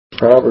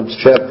Proverbs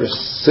chapter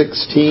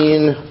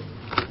 16,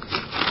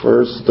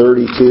 verse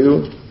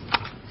 32.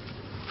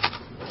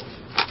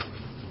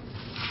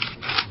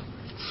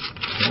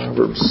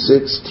 Proverbs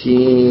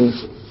 16,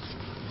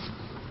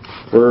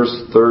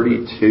 verse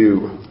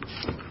 32.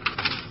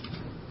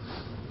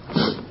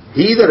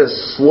 He that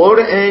is slow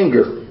to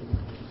anger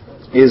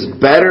is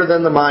better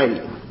than the mighty,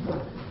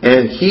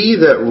 and he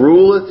that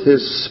ruleth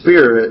his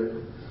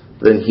spirit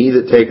than he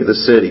that taketh a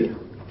city.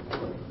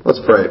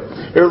 Let's pray.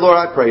 Dear Lord,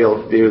 I pray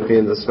You'll be with me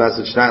in this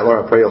message tonight.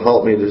 Lord, I pray You'll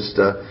help me to just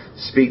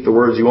speak the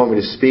words You want me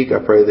to speak. I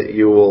pray that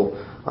You will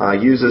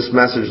use this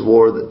message,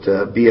 Lord,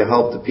 that be a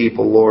help to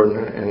people, Lord,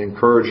 and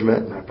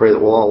encouragement. I pray that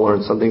we'll all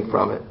learn something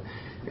from it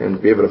and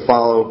be able to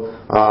follow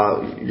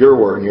Your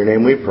word. In Your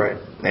name we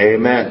pray.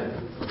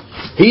 Amen.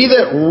 He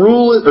that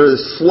ruleth or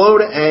is slow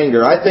to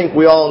anger. I think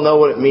we all know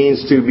what it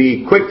means to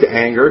be quick to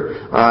anger.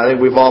 I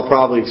think we've all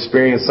probably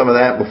experienced some of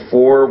that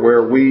before,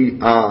 where we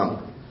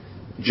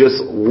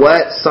just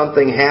let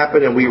something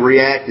happen and we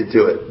reacted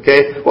to it.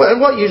 Okay? Well, and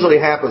what usually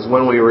happens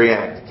when we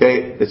react?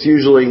 Okay? It's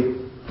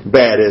usually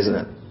bad, isn't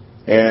it?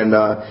 And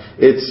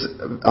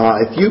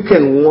if you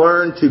can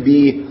learn to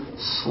be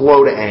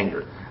slow to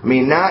anger, I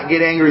mean, not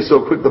get angry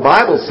so quick. The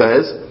Bible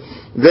says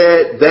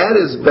that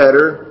is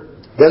better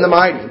than the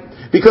mighty.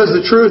 Because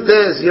the truth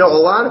is, a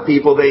lot of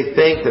people, they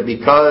think that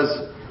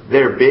because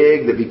they're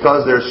big, that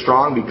because they're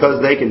strong, because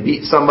they can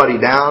beat somebody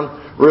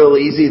down real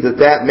easy,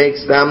 that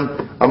makes them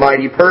a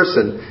mighty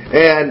person.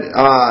 And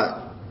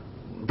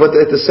but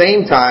at the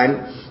same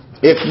time,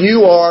 if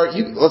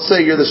let's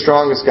say you're the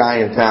strongest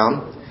guy in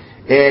town,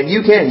 and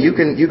you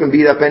can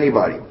beat up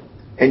anybody,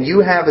 and you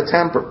have a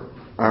temper,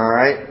 all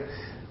right?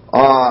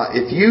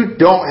 If you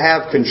don't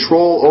have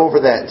control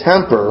over that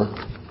temper,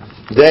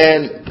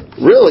 then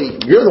really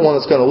you're the one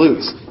that's going to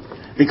lose,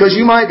 because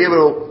you might be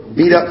able to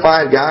beat up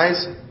 5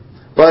 guys,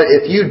 but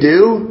if you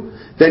do,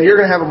 then you're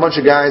going to have a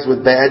bunch of guys with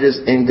badges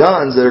and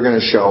guns that are going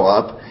to show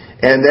up,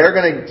 and they're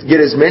going to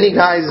get as many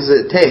guys as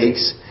it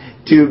takes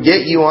to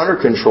get you under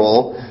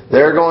control.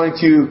 They're going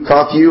to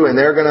cuff you, and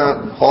they're going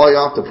to haul you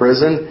off to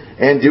prison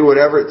and do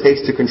whatever it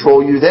takes to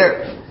control you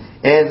there.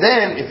 And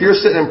then, if you're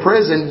sitting in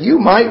prison,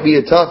 you might be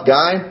a tough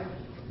guy,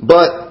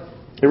 but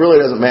it really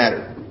doesn't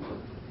matter.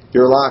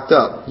 You're locked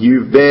up.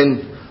 You've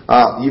been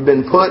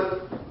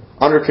put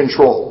under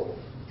control.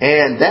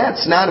 And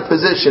that's not a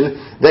position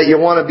that you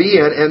want to be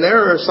in. And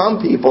there are some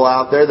people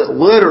out there that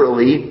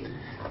literally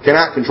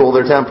cannot control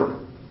their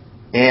temper.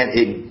 And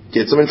it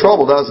gets them in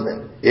trouble, doesn't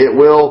it?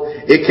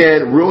 It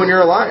can ruin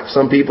your life.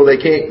 Some people,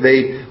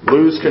 they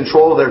lose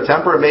control of their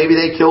temper, and maybe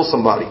they kill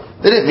somebody.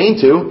 They didn't mean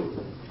to.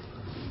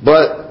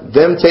 But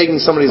them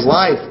taking somebody's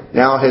life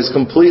now has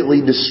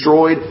completely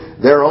destroyed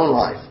their own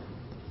life.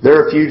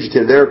 They're a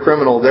fugitive. They're a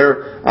criminal.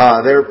 They're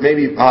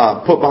maybe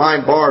put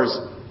behind bars.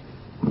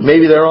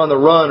 Maybe they're on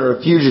the run or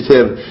a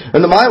fugitive.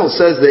 And the Bible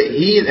says that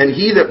he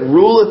that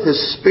ruleth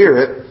his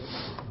spirit,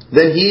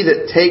 then he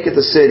that taketh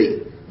a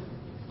city.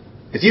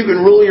 If you can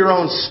rule your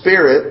own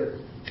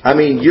spirit, I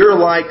mean, you're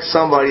like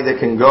somebody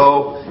that can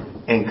go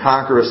and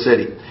conquer a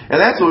city. And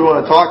that's what we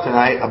want to talk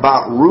tonight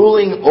about,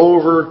 ruling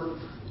over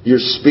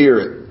your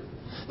spirit.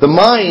 The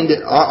mind,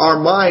 our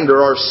mind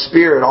or our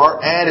spirit,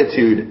 our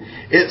attitude,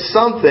 it's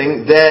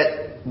something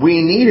that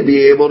we need to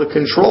be able to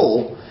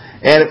control.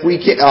 And if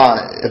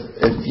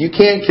you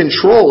can't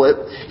control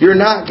it, you're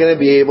not going to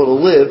be able to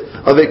live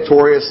a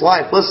victorious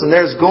life. Listen,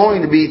 there's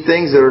going to be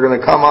things that are going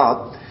to come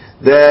up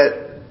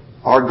that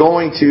are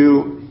going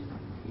to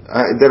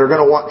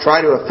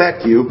try to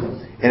affect you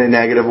in a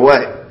negative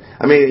way.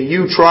 I mean,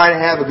 you try to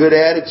have a good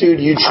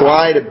attitude. You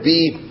try to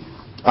be,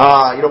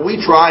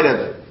 we try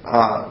to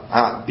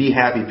be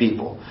happy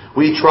people.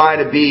 We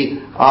try to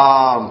be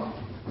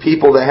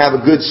people that have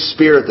a good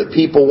spirit that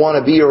people want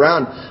to be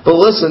around.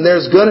 But listen,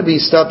 there's going to be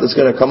stuff that's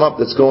going to come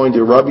up that's going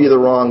to rub you the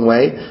wrong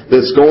way,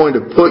 that's going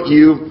to put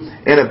you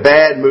in a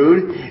bad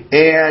mood,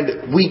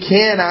 and you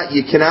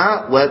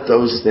cannot let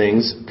those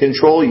things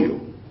control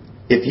you.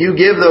 If you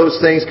give those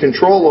things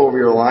control over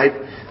your life,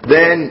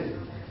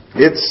 then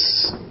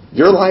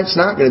your life's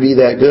not going to be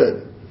that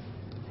good.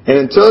 And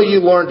until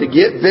you learn to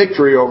get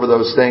victory over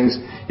those things,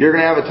 you're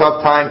going to have a tough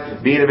time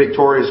being a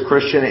victorious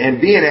Christian and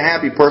being a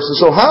happy person.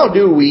 So how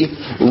do we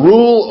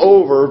rule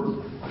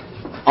over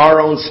our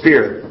own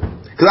spirit?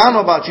 Because I don't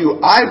know about you,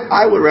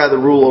 I would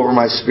rather rule over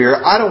my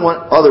spirit. I don't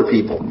want other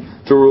people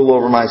to rule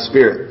over my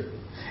spirit.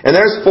 And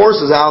there's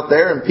forces out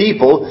there and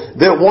people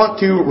that want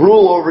to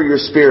rule over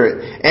your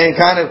spirit and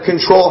kind of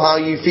control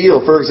how you feel.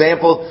 For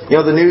example,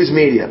 the news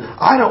media.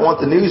 I don't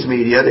want the news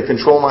media to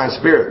control my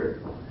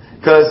spirit.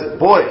 Because,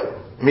 boy,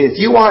 if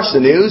you watch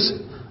the news,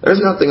 there's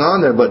nothing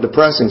on there but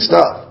depressing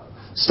stuff.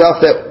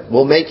 Stuff that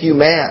will make you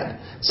mad.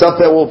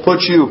 Stuff that will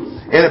put you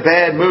in a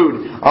bad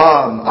mood.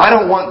 I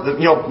don't want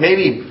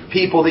maybe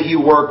people that you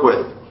work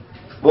with.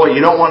 Boy,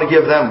 you don't want to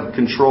give them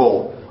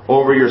control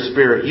over your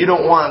spirit. You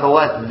don't want to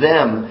let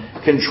them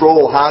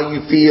control how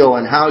you feel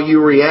and how you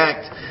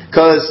react.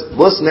 Because,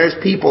 listen, there's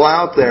people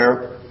out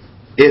there,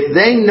 if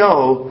they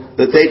know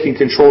that they can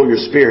control your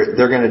spirit,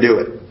 they're going to do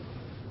it.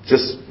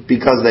 Just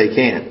because they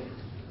can.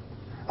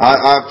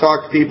 I've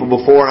talked to people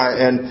before,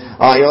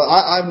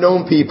 I've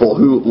known people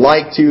who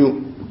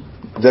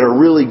that are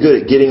really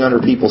good at getting under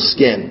people's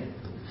skin,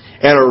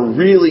 and are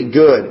really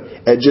good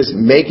at just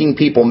making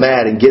people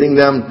mad and getting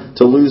them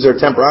to lose their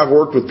temper. I've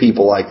worked with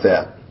people like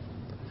that.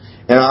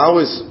 And I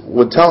always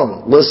would tell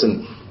them,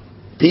 listen,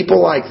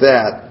 people like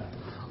that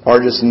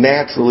are just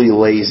naturally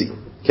lazy.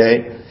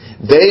 Okay?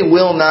 They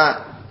will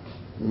not,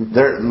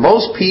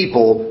 most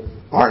people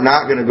are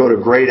not going to go to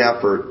great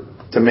effort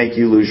to make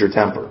you lose your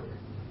temper.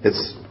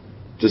 It's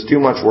just too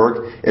much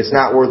work. It's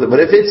not worth it. But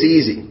if it's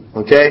easy,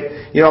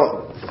 okay?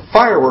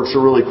 Fireworks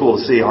are really cool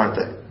to see, aren't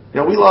they?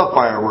 We love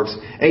fireworks.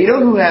 And you know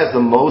who has the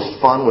most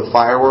fun with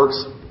fireworks?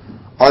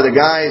 Are the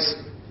guys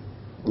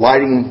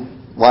lighting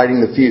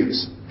the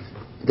fuse.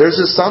 There's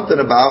just something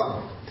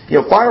about,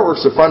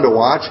 fireworks are fun to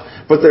watch,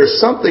 but there's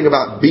something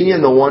about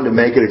being the one to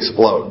make it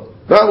explode.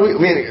 Well,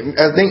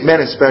 I think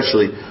men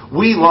especially,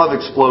 we love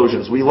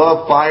explosions. We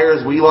love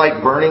fires. We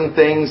like burning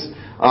things.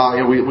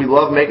 We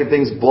love making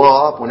things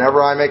blow up.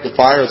 Whenever I make a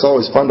fire, it's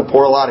always fun to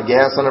pour a lot of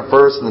gas on it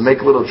first and then make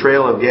a little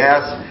trail of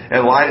gas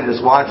and light it.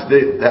 Just watch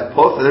that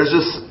puff. There's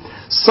just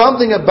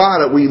something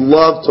about it. We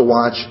love to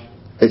watch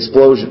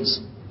explosions.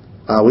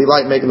 We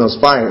like making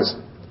those fires.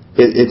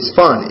 It's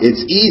fun.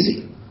 It's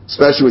easy.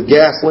 Especially with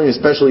gasoline,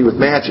 especially with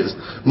matches.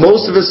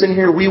 Most of us in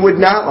here, we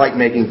would not like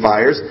making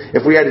fires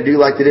if we had to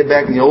do like they did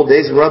back in the old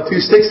days and rub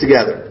two sticks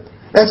together.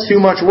 That's too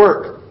much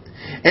work.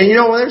 And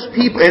there's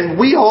people, and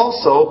we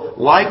also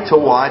like to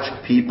watch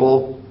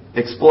people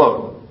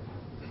explode.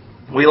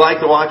 We like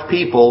to watch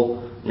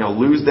people,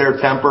 lose their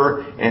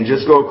temper and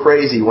just go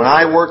crazy. When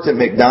I worked at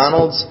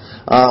McDonald's,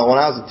 when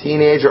I was a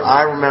teenager,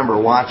 I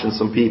remember watching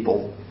some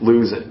people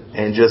lose it.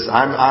 And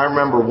I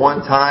remember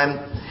one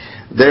time,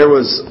 there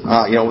were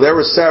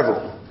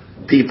several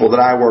people that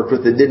I worked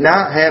with that did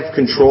not have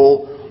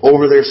control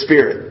over their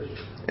spirit.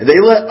 And they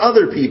let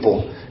other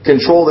people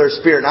control their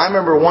spirit. And I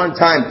remember one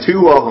time,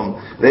 two of them,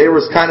 there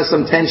was kind of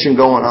some tension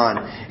going on.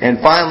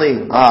 And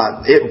finally,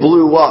 it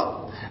blew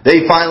up.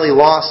 They finally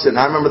lost it. And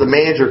I remember the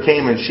manager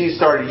came and she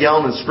started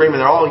yelling and screaming.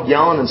 They're all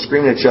yelling and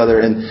screaming at each other.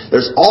 And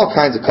there's all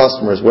kinds of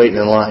customers waiting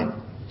in line.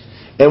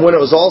 And when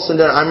it was all said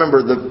and done, I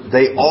remember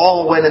they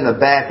all went in the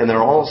back and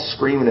they're all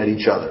screaming at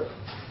each other.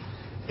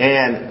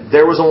 And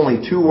there was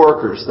only two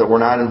workers that were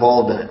not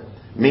involved in it.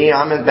 Me,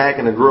 I'm back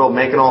in the grill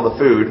making all the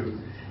food.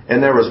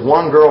 And there was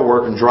one girl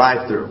working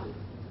drive-thru.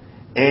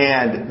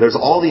 And there's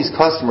all these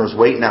customers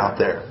waiting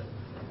out there.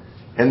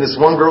 And this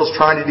one girl's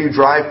trying to do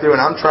drive-thru, and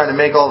I'm trying to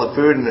make all the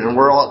food, and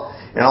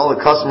all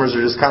the customers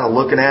are just kind of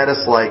looking at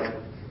us like,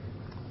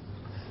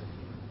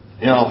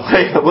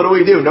 hey, what do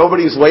we do?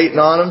 Nobody's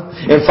waiting on them.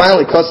 And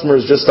finally,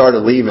 customers just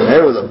started leaving.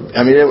 It was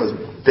a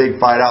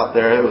big fight out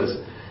there. It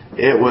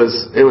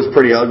was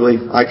pretty ugly.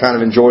 I kind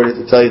of enjoyed it,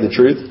 to tell you the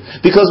truth,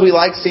 because we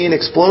like seeing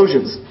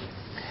explosions.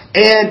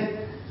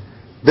 And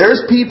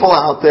there's people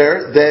out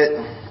there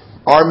that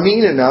are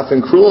mean enough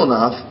and cruel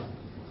enough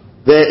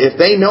that if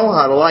they know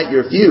how to light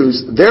your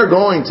fuse, they're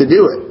going to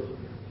do it.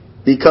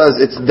 Because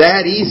it's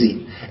that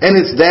easy. And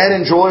it's that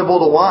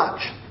enjoyable to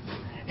watch.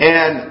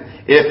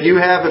 And if you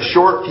have a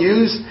short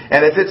fuse,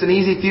 and if it's an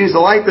easy fuse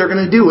to light, they're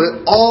going to do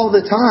it all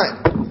the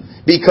time.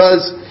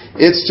 Because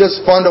it's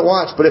just fun to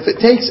watch. But if it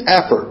takes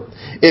effort,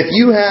 if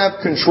you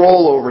have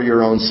control over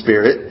your own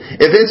spirit,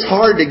 if it's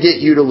hard to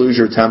get you to lose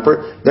your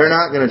temper, they're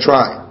not going to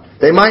try.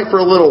 They might for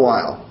a little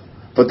while.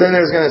 But then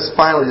they're going to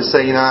finally just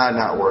say,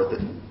 not worth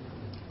it.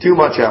 Too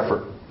much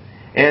effort.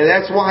 And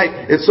that's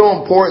why it's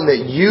so important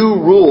that you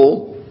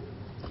rule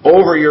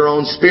over your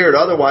own spirit.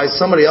 Otherwise,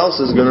 somebody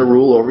else is going to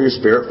rule over your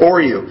spirit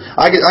for you.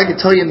 I could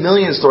tell you a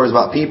million stories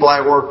about people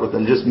I worked with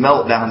and just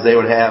meltdowns they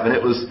would have. And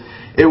it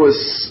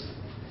was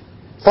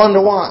fun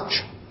to watch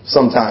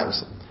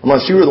sometimes.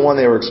 Unless you were the one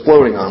they were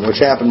exploding on,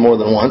 which happened more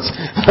than once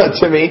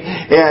to me.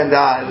 And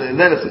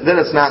then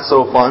it's not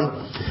so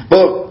fun.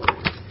 But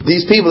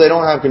these people, they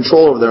don't have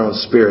control over their own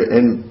spirit.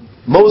 And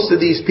most of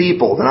these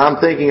people that I'm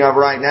thinking of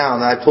right now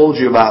and that I've told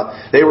you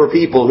about, they were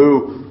people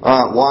who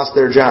lost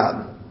their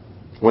job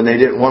when they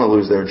didn't want to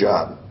lose their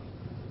job.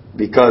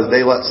 Because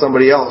they let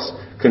somebody else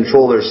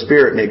control their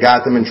spirit and it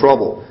got them in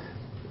trouble.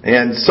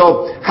 And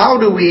so, how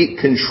do we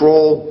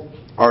control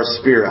our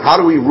spirit? How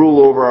do we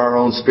rule over our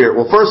own spirit?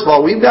 Well, first of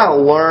all, we've got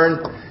to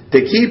learn to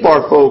keep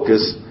our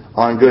focus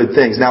on good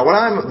things. Now,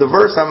 the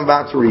verse I'm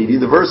about to read you,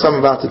 the verse I'm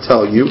about to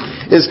tell you,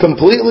 is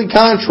completely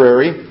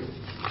contrary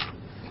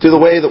to the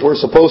way that we're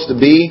supposed to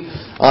be.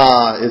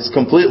 It's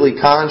completely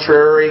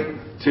contrary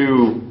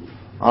to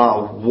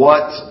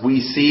what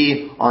we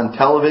see on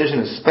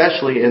television,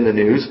 especially in the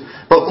news.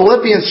 But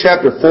Philippians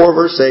chapter 4,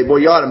 verse 8,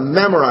 you ought to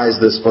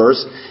memorize this verse.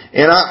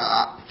 And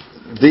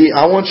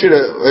I want you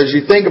to, as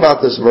you think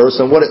about this verse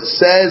and what it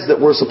says that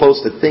we're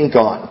supposed to think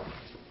on,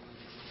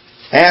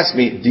 ask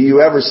me, do you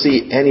ever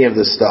see any of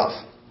this stuff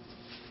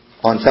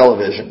on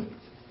television?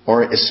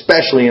 Or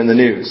especially in the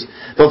news?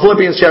 But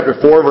Philippians chapter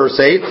 4, verse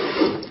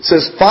 8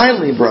 says,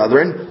 finally,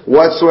 brethren,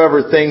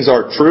 whatsoever things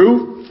are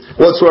true,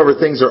 whatsoever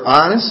things are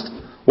honest,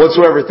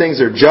 whatsoever things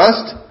are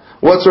just,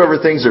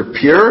 whatsoever things are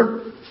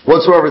pure,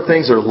 whatsoever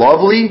things are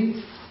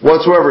lovely,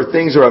 whatsoever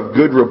things are of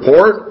good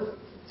report,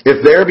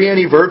 if there be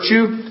any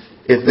virtue,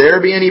 if there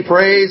be any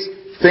praise,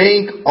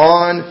 think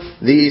on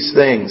these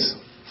things.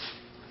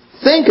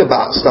 Think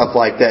about stuff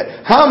like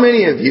that. How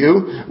many of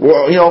you,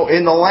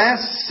 in the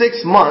last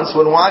 6 months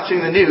when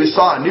watching the news,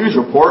 saw a news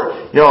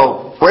report,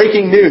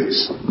 breaking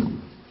news.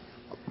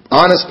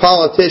 Honest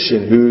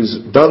politician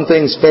who's done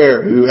things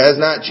fair, who has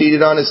not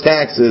cheated on his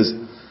taxes.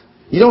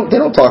 They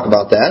don't talk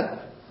about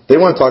that. They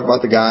want to talk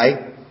about the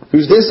guy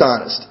who's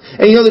dishonest.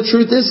 And the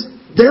truth is,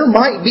 there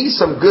might be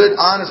some good,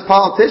 honest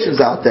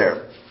politicians out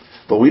there.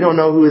 But we don't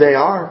know who they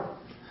are.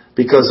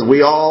 Because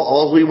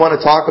all we want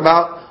to talk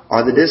about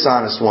are the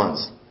dishonest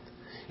ones.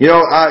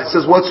 It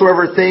says,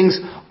 whatsoever things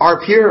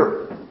are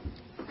pure.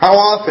 How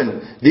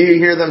often do you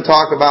hear them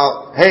talk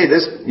about, hey,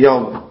 this,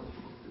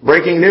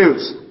 breaking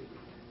news.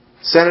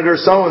 Senator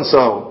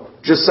so-and-so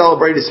just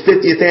celebrated his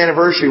 50th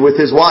anniversary with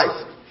his wife.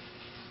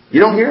 You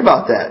don't hear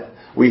about that.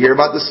 We hear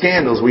about the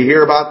scandals. We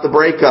hear about the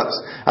breakups.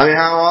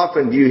 How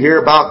often do you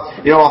hear about,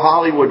 a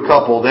Hollywood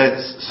couple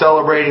that's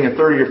celebrating a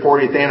 30th or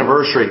 40th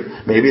anniversary?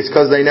 Maybe it's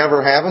because they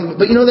never have them.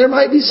 But there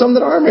might be some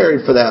that are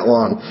married for that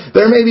long.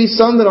 There may be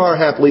some that are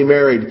happily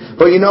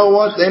married. But you know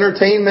what? The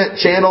entertainment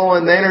channel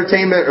and the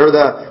entertainment or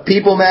the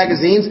People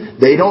magazines,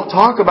 they don't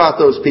talk about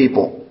those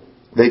people.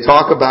 They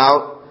talk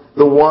about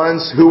the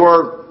ones who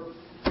are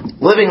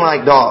living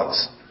like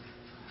dogs.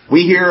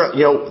 We hear,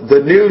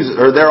 the news,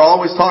 or they're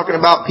always talking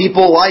about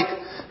people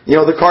like,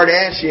 the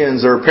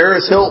Kardashians or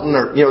Paris Hilton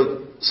or,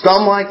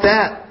 scum like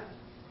that.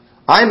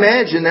 I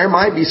imagine there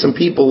might be some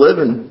people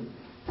living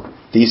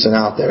decent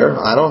out there.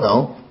 I don't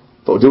know.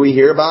 But do we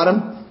hear about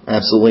them?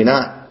 Absolutely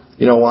not.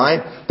 You know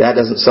why? That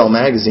doesn't sell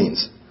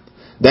magazines.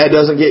 That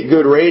doesn't get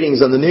good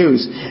ratings on the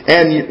news.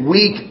 And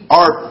we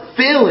are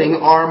filling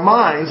our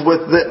minds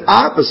with the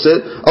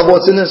opposite of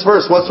what's in this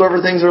verse.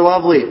 Whatsoever things are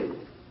lovely.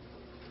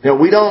 We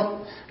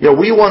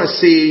want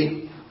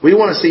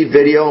to see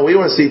video, and we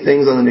want to see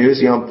things on the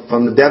news,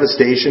 from the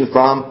devastation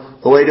from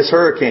the latest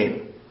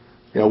hurricane.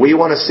 We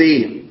want to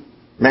see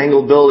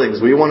mangled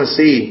buildings. We want to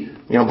see,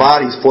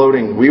 bodies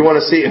floating. We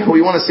want to see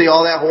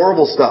all that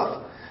horrible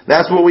stuff.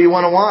 That's what we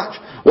want to watch.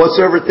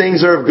 Whatsoever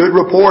things are of good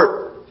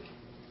report.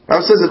 The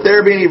Bible says, if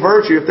there be any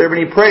virtue, if there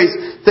be any praise,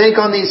 think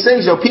on these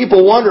things.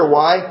 People wonder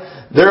why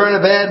they're in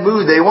a bad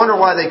mood. They wonder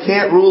why they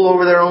can't rule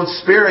over their own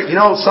spirit.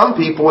 Some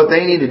people, what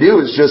they need to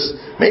do is just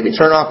maybe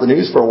turn off the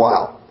news for a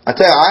while. I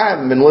tell you, I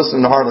haven't been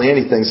listening to hardly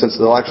anything since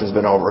the election's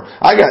been over.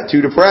 I got too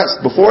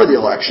depressed before the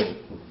election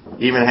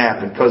even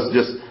happened because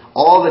just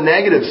all the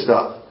negative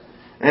stuff.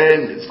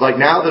 And it's like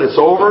now that it's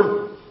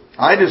over,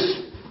 I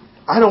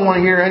don't want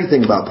to hear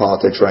anything about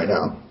politics right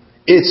now.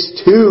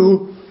 It's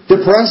too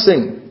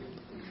depressing.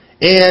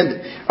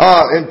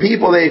 And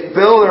people, they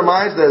fill their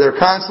minds that they're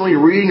constantly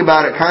reading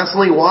about it,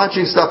 constantly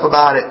watching stuff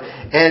about it,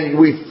 and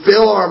we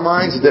fill our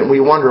minds with it and we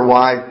wonder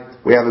why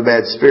we have a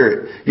bad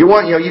spirit. You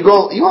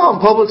go out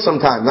in public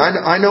sometimes.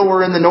 I know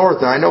we're in the north,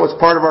 and I know it's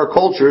part of our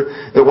culture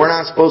that we're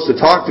not supposed to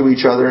talk to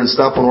each other and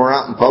stuff when we're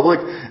out in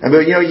public.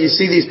 But you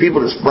see these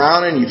people just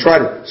frowning. You try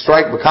to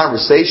strike up a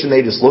conversation,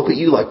 they just look at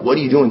you like, "What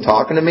are you doing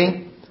talking to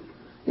me?"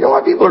 You know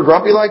why people are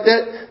grumpy like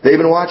that? They've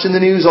been watching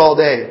the news all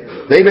day.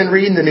 They've been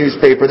reading the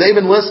newspaper. They've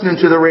been listening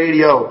to the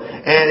radio,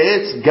 and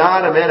it's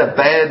got them in a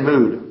bad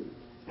mood.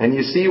 And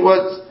you see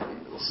what's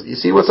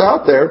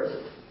out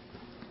there.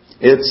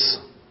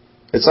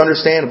 It's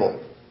understandable.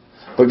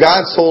 But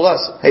God's told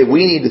us, hey,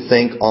 we need to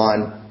think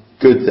on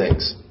good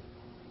things.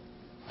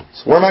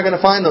 So where am I going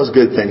to find those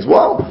good things?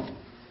 Well,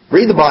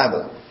 read the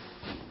Bible.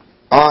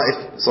 I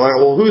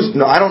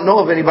don't know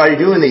of anybody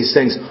doing these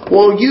things.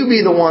 Well, you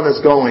be the one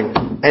that's going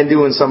and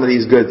doing some of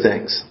these good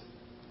things.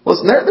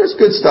 Listen, there's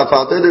good stuff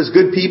out there. There's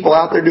good people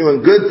out there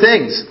doing good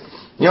things.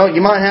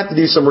 You might have to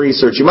do some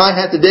research. You might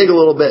have to dig a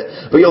little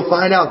bit. But you'll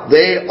find out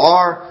they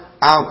are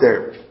out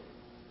there.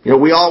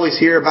 We always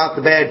hear about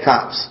the bad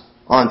cops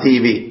on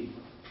TV.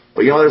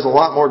 But there's a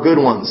lot more good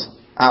ones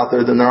out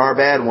there than there are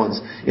bad ones.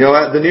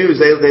 The news,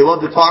 they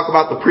love to talk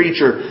about the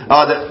preacher,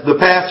 the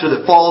pastor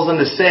that falls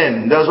into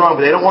sin and does wrong,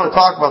 but they don't want to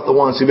talk about the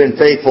ones who've been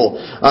faithful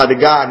to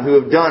God,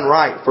 who have done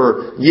right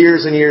for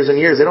years and years and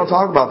years. They don't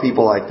talk about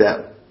people like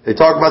that. They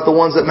talk about the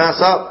ones that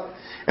mess up.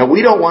 And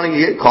we don't want to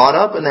get caught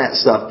up in that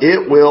stuff.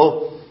 It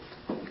will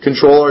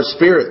control our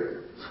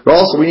spirit.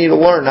 But also we need to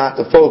learn not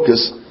to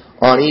focus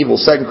on evil.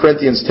 2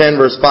 Corinthians 10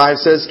 verse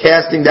 5 says,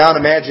 casting down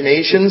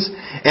imaginations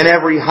and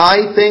every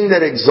high thing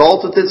that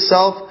exalteth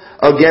itself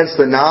against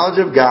the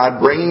knowledge of God,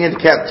 bringing into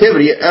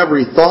captivity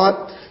every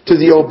thought to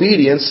the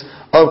obedience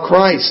of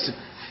Christ.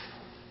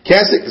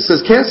 It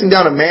says, casting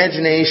down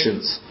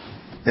imaginations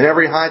and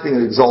every high thing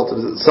that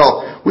exalteth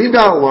itself. We've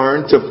got to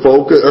learn to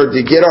focus, or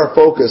to get our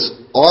focus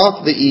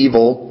off the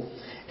evil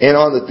and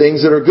on the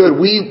things that are good.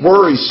 We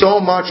worry so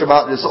much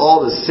about this,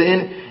 all the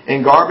sin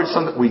and garbage.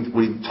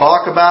 We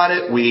talk about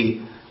it. We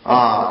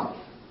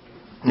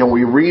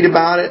read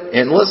about it.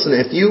 And listen,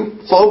 if you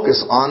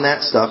focus on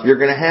that stuff,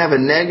 you're going to have a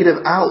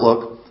negative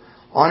outlook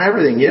on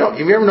everything. Have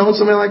you ever known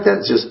somebody like that?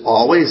 It's just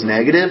always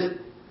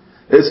negative.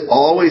 It's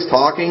always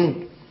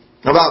talking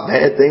about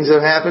bad things that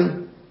have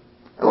happened.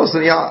 And listen,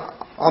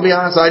 I'll be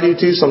honest, I do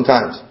too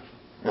sometimes.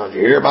 Did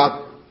you hear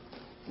about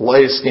the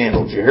latest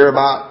scandal? Did you hear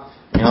about,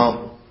 did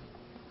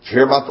you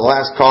hear about the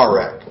last car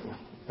wreck?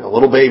 A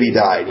little baby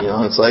died.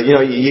 It's like,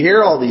 you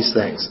hear all these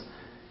things.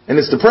 And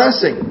it's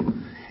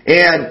depressing.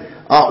 And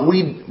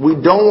we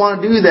don't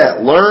want to do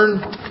that.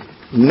 Learn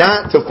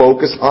not to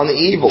focus on the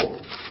evil.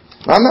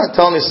 I'm not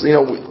telling us,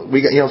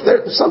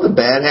 if something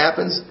bad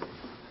happens,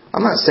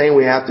 I'm not saying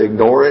we have to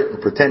ignore it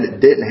and pretend it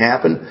didn't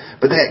happen,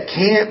 but that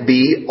can't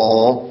be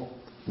all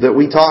that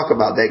we talk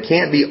about. That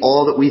can't be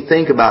all that we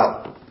think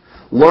about.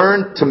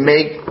 Learn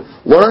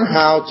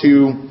how to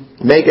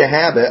make a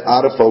habit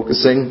out of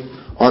focusing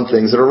on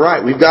things that are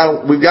right. We've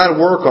got to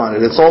work on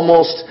it. It's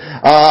almost,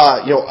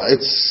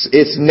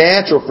 it's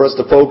natural for us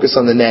to focus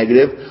on the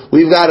negative.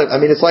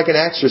 It's like an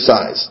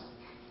exercise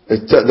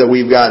that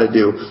we've got to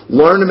do.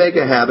 Learn to make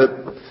a habit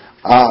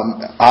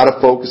out of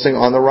focusing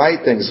on the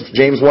right things.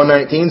 James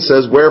 1:19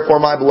 says, "Wherefore,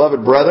 my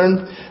beloved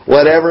brethren,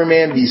 let every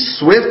man be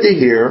swift to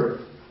hear,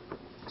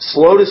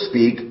 slow to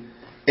speak,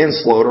 and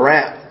slow to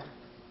wrath."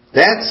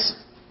 That's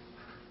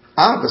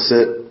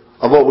opposite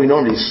of what we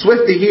normally do.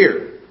 Swift to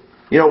hear.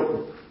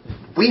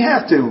 We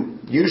have to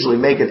usually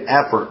make an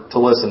effort to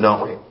listen,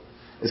 don't we?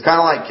 It's kind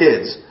of like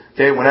kids.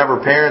 Okay, whenever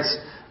parents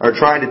are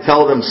trying to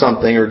tell them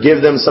something or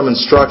give them some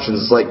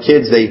instructions, it's like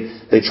kids,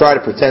 they try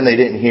to pretend they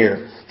didn't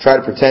hear. Try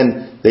to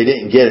pretend they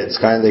didn't get it. It's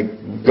kind of, they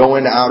go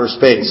into outer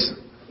space.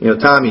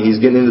 Tommy, he's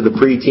getting into the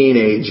preteen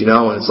age, and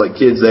it's like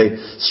kids,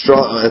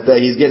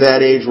 he's getting to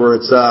that age where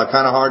it's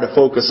kind of hard to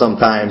focus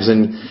sometimes,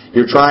 and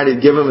you're trying to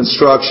give him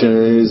instruction,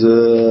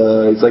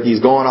 and it's like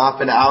he's going off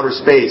into outer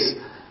space.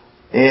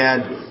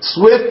 And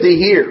swift to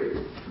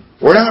hear.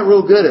 We're not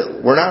real good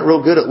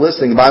at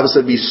listening. The Bible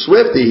said be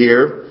swift to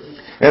hear,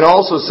 and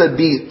also said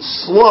be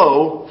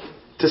slow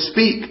to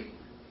speak.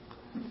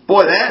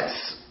 Boy,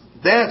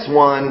 that's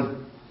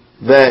one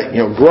that,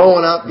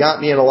 growing up got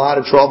me in a lot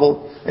of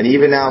trouble. And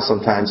even now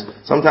sometimes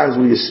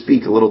we just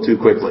speak a little too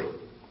quickly.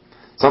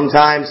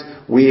 Sometimes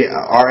we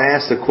are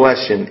asked a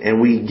question and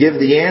we give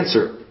the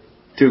answer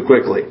too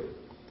quickly.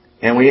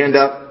 And we end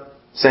up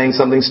saying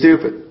something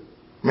stupid.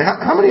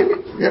 How many of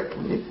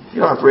you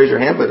don't have to raise your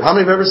hand, but how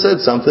many have ever said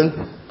something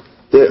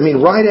that,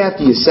 right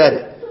after you said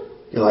it,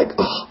 you're like,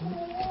 oh,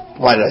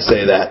 why did I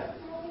say that?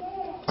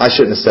 I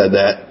shouldn't have said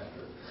that.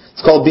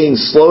 It's called being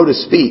slow to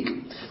speak.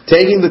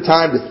 Taking the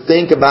time to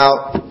think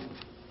about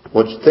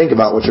what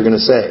you're going to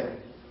say.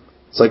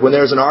 It's like when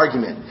there's an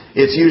argument.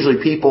 It's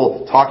usually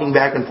people talking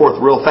back and forth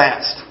real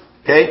fast.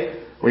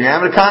 Okay? When you're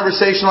having a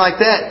conversation like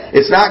that,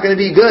 it's not going to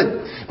be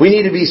good. We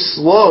need to be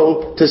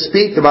slow to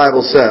speak, the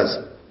Bible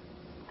says.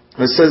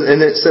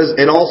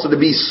 And also to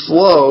be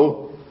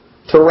slow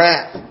to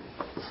wrath.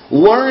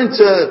 Learn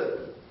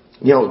to,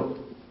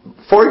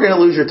 before you're going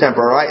to lose your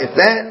temper, alright? If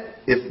that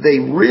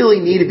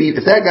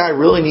guy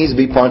really needs to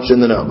be punched in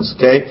the nose,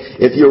 okay?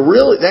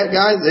 That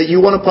guy that you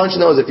want to punch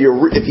in the nose, if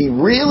he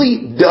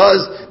really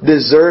does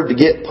deserve to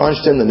get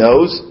punched in the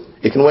nose,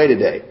 it can wait a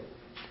day.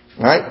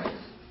 Alright?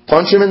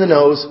 Punch him in the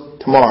nose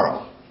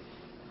tomorrow.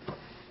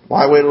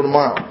 Why wait till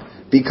tomorrow?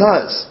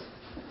 Because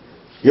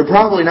you're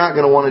probably not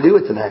going to want to do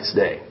it the next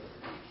day.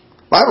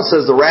 The Bible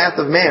says the wrath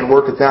of man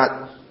worketh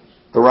not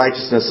the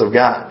righteousness of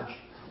God.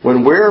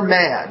 When we're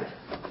mad,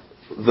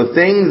 the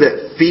thing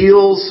that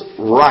feels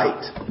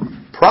right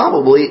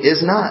probably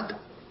is not.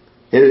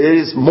 It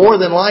is more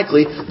than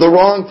likely the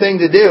wrong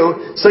thing to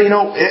do. So,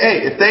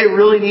 hey, if they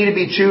really need to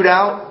be chewed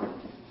out,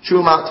 chew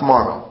them out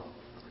tomorrow.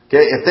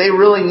 Okay? If they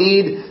really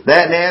need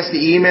that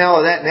nasty email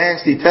or that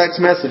nasty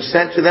text message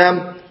sent to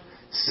them,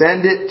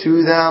 send it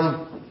to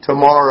them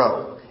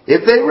tomorrow.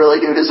 If they really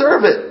do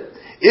deserve it.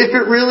 If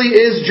it really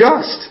is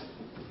just.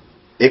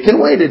 It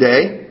can wait a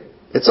day.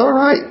 It's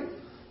alright.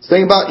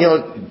 Think about,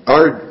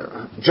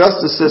 our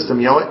justice system,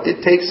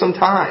 it takes some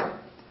time.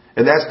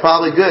 And that's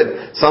probably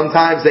good.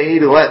 Sometimes they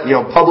need to let,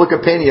 public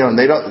opinion,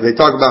 they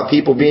talk about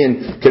people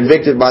being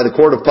convicted by the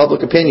court of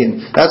public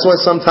opinion. That's why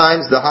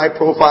sometimes the high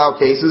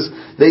profile cases,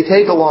 they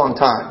take a long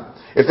time.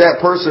 If that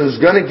person is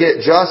going to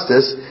get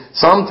justice,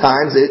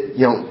 sometimes it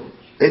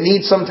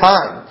needs some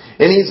time.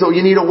 You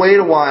need to wait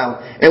a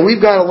while. And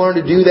we've got to learn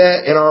to do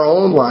that in our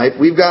own life.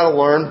 We've got to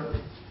learn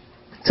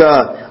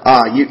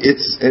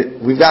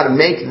we've got to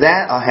make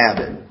that a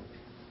habit.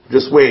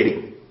 Just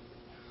waiting.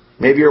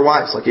 Maybe your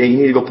wife's like, hey, you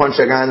need to go punch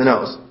that guy in the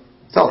nose.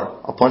 Tell her,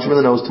 I'll punch him in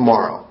the nose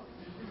tomorrow.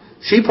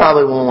 She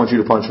probably won't want you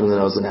to punch him in the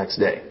nose the next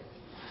day.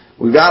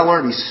 We've got to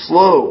learn to be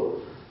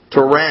slow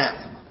to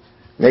wrath.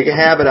 Make a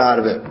habit out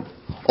of it.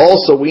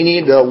 Also, we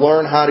need to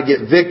learn how to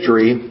get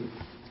victory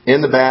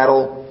in the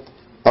battle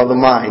of the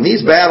mind.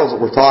 These battles that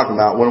we're talking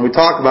about, when we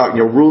talk about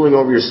ruling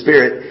over your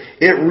spirit,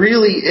 it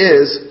really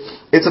is,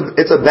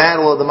 it's a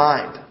battle of the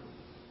mind.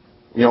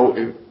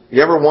 You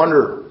ever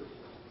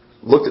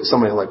looked at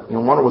somebody like,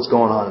 wonder what's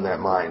going on in that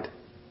mind?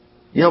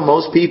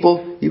 Most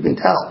people, you can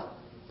tell.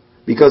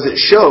 Because it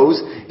shows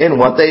in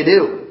what they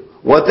do.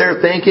 What they're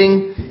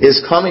thinking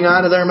is coming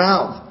out of their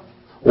mouth.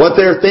 What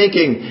they're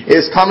thinking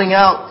is coming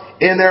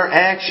out in their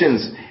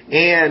actions.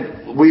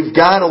 And we've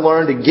got to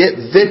learn to get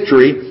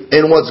victory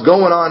in what's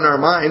going on in our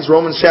minds.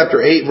 Romans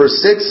chapter 8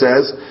 verse 6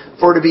 says,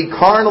 "For to be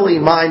carnally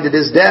minded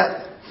is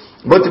death,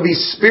 but to be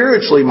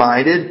spiritually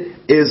minded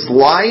is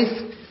life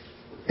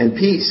and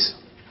peace."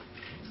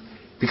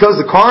 Because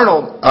the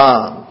carnal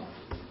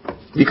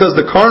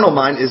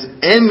mind is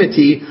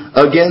enmity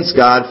against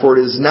God, for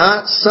it is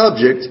not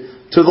subject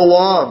to the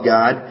law of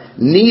God,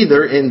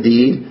 neither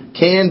indeed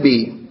can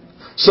be.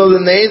 So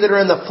then they that are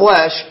in the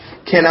flesh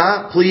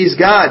cannot please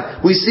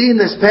God. We see in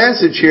this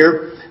passage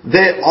here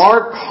that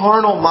our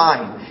carnal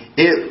mind,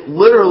 it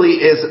literally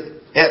is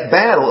at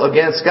battle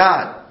against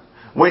God.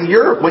 When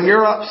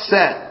you're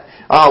upset,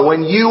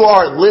 when you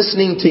are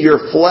listening to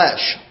your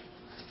flesh,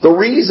 the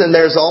reason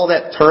there's all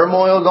that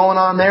turmoil going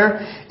on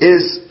there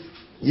is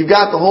you've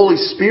got the Holy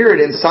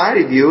Spirit inside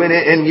of you,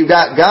 and you've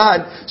got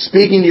God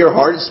speaking to your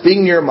heart,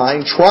 speaking to your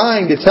mind,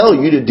 trying to tell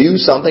you to do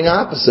something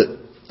opposite.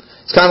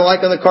 It's kind of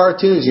like in the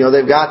cartoons,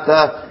 they've got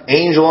the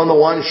angel on the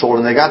one shoulder,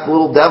 and they got the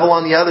little devil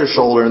on the other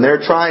shoulder, and they're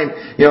trying,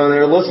 and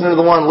they're listening to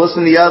the one,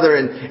 listening to the other,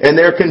 and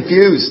they're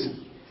confused.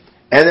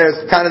 And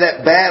there's kind of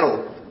that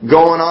battle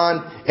going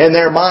on in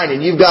their mind,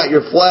 and you've got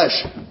your flesh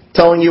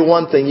telling you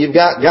one thing, you've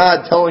got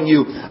God telling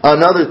you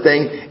another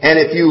thing, and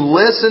if you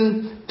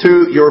listen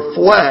to your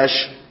flesh,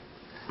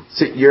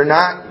 you're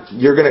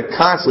going to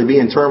constantly be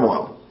in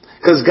turmoil.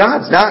 Because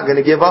God's not going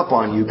to give up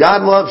on you.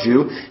 God loves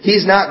you.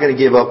 He's not going to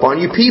give up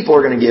on you. People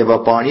are going to give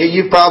up on you.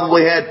 You've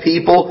probably had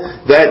people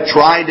that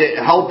tried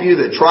to help you,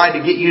 that tried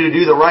to get you to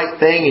do the right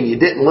thing, and you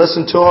didn't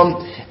listen to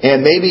them,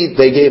 and maybe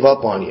they gave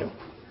up on you.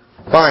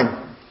 Fine.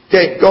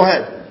 Okay, go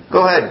ahead.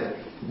 Go ahead.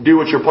 Do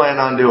what you're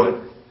planning on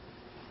doing.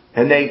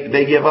 And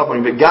they give up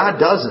on you. But God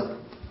doesn't.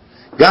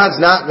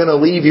 God's not going to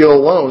leave you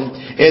alone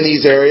in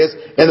these areas.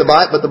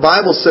 But the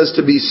Bible says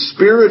to be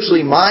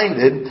spiritually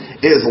minded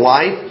is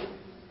life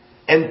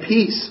and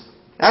peace.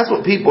 That's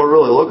what people are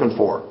really looking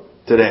for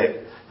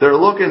today. They're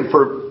looking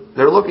for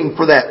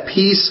that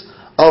peace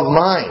of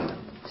mind.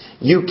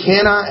 You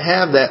cannot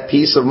have that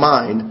peace of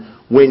mind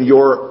when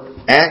your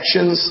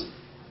actions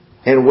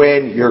and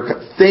when you're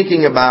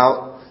thinking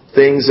about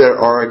things that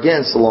are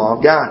against the law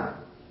of God.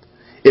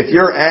 If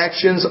your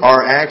actions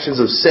are actions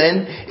of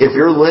sin, if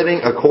you're living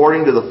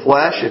according to the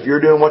flesh, if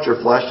you're doing what your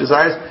flesh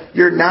desires,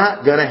 you're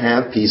not going to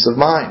have peace of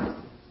mind.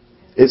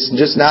 It's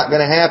just not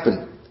going to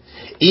happen.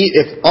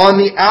 If on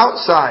the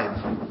outside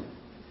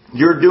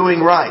you're doing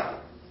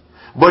right,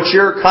 but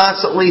you're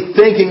constantly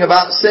thinking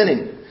about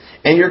sinning,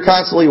 and you're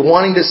constantly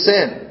wanting to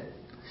sin,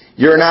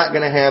 you're not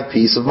going to have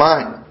peace of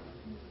mind.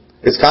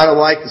 It's kind of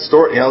like the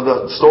story of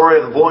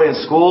the boy in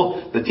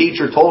school. The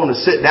teacher told him to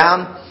sit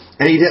down,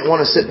 and he didn't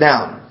want to sit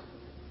down.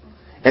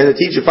 And the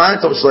teacher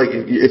finally told him, she's like,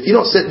 if you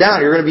don't sit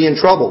down, you're going to be in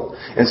trouble.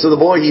 And so the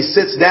boy, he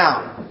sits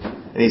down.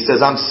 And he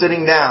says, I'm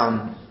sitting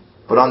down,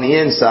 but on the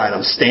inside,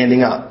 I'm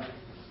standing up.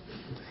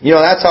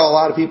 That's how a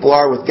lot of people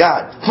are with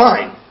God.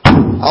 Fine.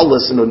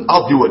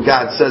 I'll do what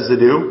God says to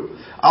do.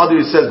 I'll do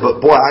what He says,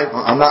 but boy, I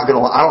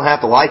don't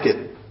have to like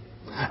it.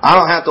 I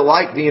don't have to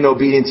like being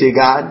obedient to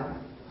God.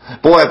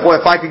 Boy,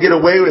 if I could get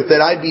away with it,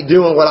 I'd be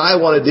doing what I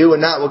want to do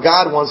and not what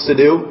God wants to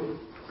do.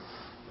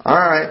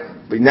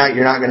 Alright. But now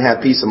you're not going to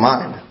have peace of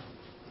mind.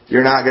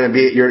 You're not going to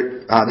be,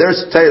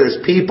 there's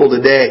people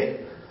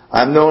today,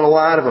 I've known a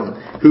lot of them,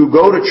 who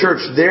go to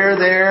church, they're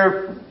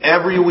there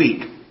every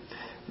week.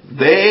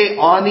 They,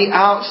 on the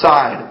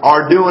outside,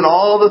 are doing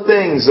all the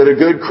things that a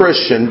good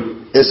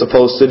Christian is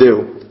supposed to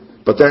do.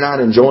 But they're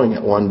not enjoying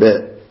it one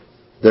bit.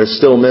 They're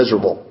still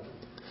miserable.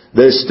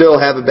 They still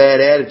have a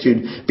bad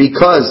attitude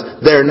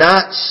because they're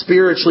not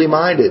spiritually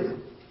minded.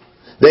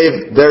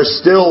 They're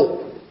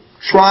still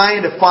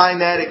trying to find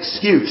that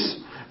excuse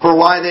for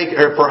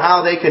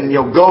how they can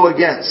go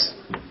against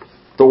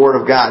the Word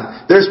of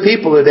God. There's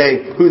people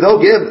today who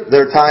they'll give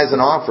their tithes and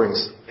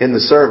offerings in the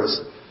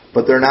service,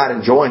 but they're not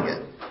enjoying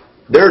it.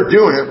 They're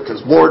doing it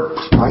because, Lord,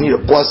 I need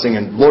a blessing,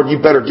 and Lord, you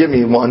better give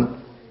me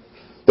one.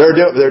 They're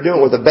doing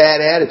it with a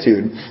bad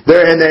attitude.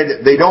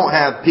 They don't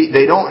have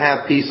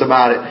peace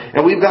about it.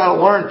 And we've got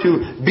to learn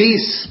to be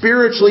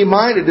spiritually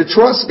minded, to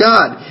trust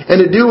God,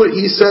 and to do what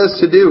He says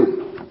to do.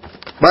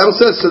 The Bible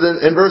says,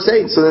 in verse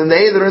 8, so then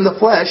they that are in the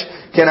flesh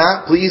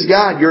cannot please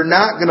God. You're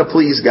not going to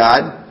please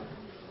God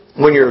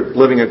when you're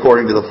living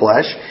according to the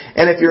flesh.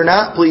 And if you're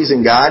not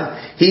pleasing God,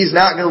 He's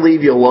not going to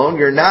leave you alone.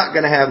 You're not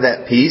going to have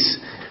that peace.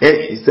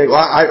 And you think,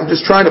 well, I'm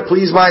just trying to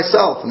please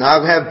myself, and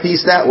I'll have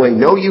peace that way.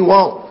 No, you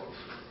won't.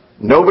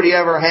 Nobody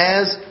ever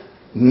has.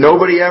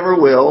 Nobody ever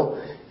will.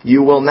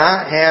 You will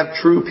not have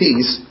true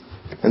peace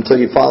until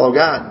you follow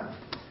God.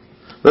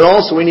 But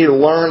also we need to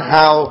learn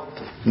how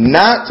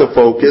not to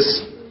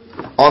focus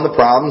on the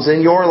problems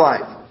in your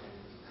life.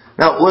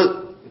 Now,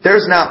 look,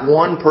 there's not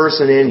one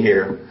person in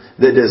here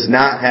that does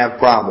not have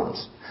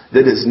problems,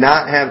 that does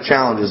not have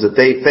challenges that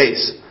they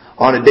face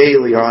on a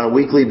daily or on a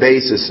weekly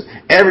basis.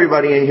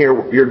 Everybody in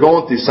here, you're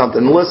going through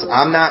something. Listen,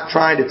 I'm not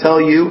trying to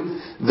tell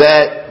you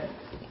that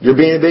you're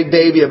being a big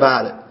baby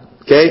about it.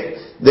 Okay?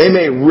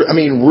 They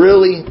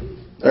really,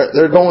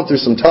 they're going through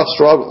some tough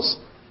struggles.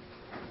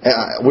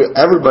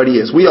 Everybody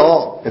is. We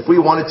all, if we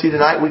wanted to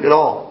tonight, we could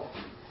all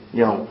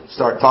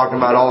start talking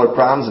about all our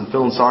problems and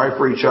feeling sorry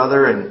for each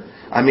other. And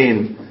I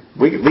mean,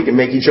 we can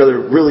make each other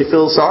really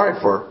feel sorry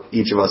for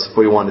each of us if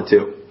we wanted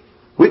to.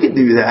 We could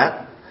do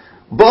that,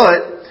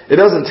 but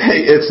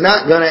it's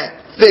not going to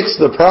fix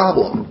the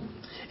problem.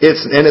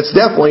 It's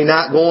definitely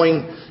not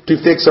going to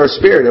fix our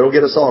spirit. It'll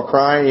get us all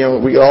crying.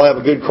 We all have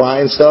a good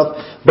cry and stuff.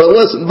 But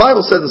listen, the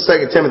Bible says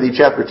in 2 Timothy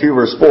chapter 2,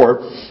 verse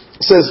 4,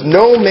 it says,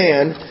 "No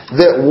man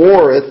that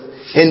warreth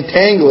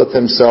entangleth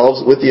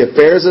himself with the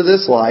affairs of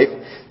this life,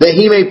 that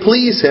he may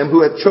please him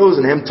who hath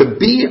chosen him to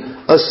be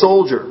a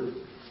soldier.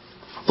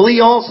 Flee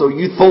also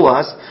youthful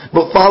lust,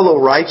 but follow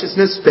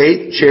righteousness,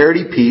 faith,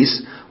 charity,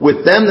 peace,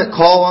 with them that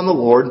call on the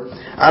Lord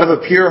out of a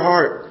pure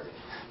heart."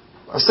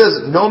 It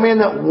says, "No man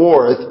that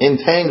warreth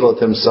entangleth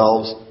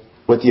himself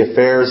with the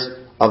affairs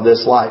of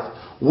this life."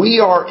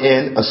 We are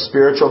in a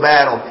spiritual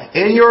battle.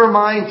 In your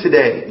mind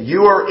today,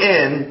 you are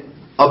in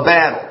a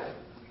battle.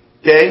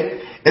 Okay?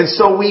 And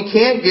so we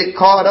can't get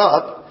caught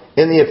up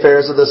in the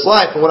affairs of this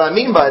life. And what I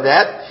mean by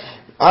that,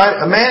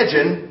 I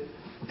imagine,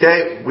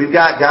 okay, we've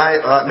got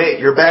guys, mate,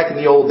 you're back in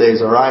the old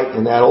days, alright?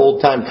 In that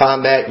old time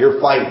combat,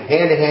 you're fighting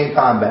hand-to-hand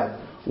combat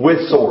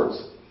with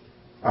swords.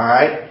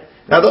 Alright?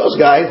 Now those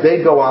guys,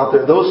 they'd go out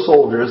there, those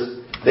soldiers,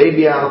 they'd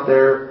be out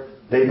there,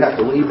 they'd have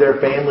to leave their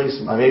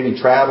families, maybe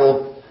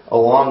travel a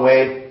long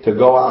way to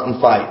go out and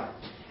fight.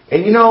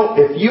 And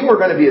if you were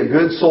going to be a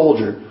good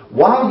soldier,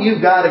 while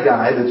you've got a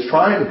guy that's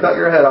trying to cut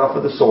your head off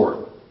with a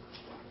sword,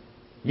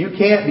 you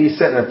can't be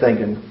sitting there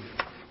thinking,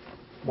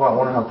 well, I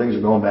wonder how things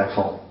are going back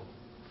home.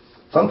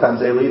 Sometimes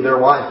they leave their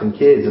wife and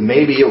kids, and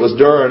maybe it was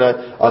during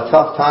a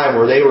tough time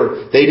where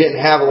they didn't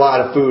have a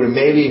lot of food, and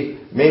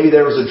maybe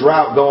there was a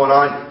drought going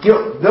on.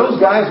 Those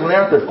guys, when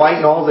they're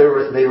fighting, all they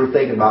were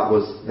thinking about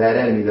was that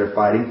enemy they're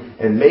fighting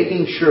and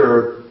making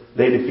sure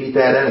they defeat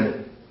that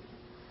enemy.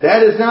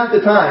 That is not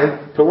the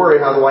time to worry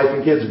how the wife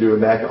and kids are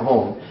doing back at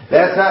home.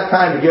 That's not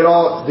time to get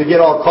all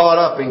caught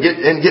up and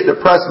get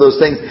depressed with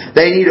those things.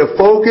 They need to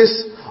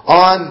focus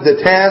on the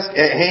task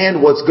at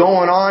hand, what's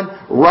going on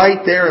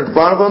right there in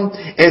front of them.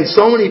 And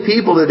so many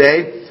people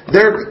today,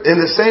 they're in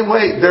the same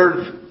way,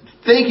 they're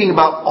thinking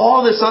about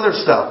all this other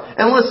stuff.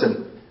 And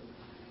listen,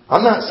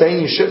 I'm not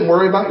saying you shouldn't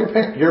worry about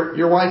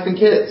your wife and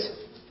kids.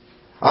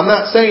 I'm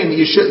not saying that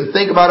you shouldn't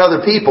think about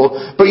other people.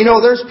 But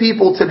there's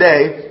people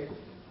today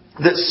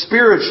that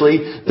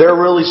spiritually, they're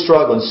really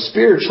struggling.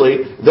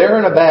 Spiritually, they're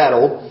in a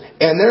battle,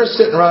 and they're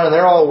sitting around and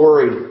they're all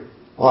worried.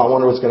 Oh, I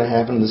wonder what's going to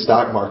happen in the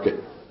stock market.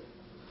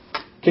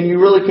 Can you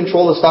really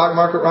control the stock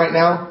market right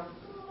now?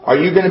 Are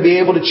you going to be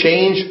able to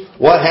change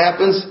what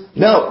happens?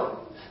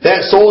 No.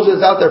 That soldier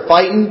that's out there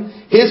fighting,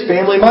 his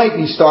family might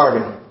be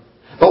starving.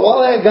 But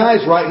while that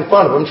guy's right in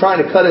front of him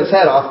trying to cut his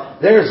head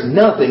off, there's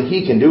nothing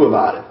he can do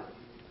about it.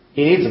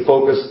 He needs to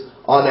focus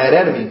on that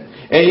enemy.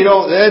 And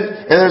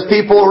and there's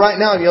people right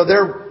now,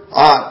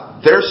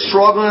 they're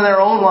struggling in their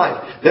own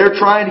life. They're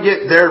trying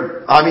to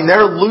they're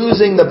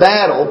losing the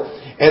battle,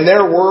 and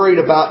they're worried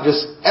about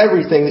just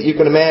everything that you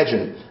can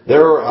imagine.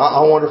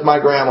 I wonder if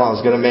my grandma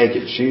is going to make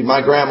it.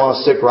 My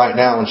grandma's sick right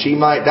now, and she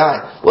might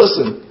die.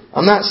 Listen,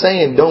 I'm not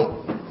saying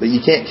that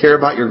you can't care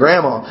about your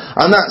grandma.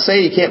 I'm not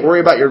saying you can't worry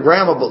about your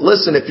grandma, but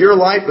listen, if your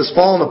life is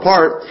falling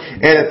apart,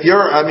 and if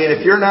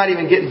you're not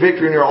even getting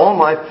victory in your own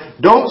life,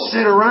 don't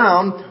sit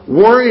around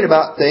worrying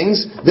about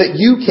things that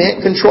you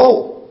can't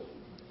control.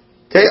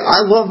 Okay,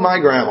 I love my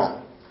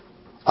grandma.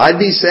 I'd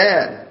be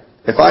sad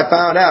if I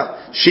found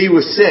out she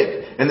was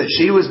sick and that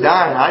she was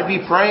dying. I'd be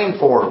praying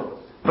for her.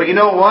 But you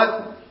know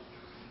what?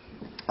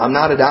 I'm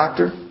not a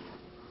doctor.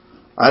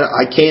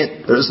 I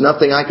can't, there's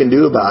nothing I can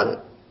do about it.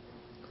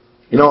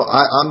 What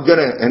I'm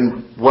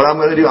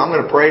going to do, I'm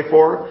going to pray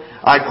for her.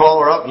 I'd call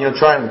her up,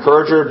 try and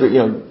encourage her to,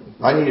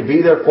 I need to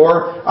be there for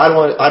her. I'd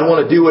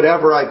want to do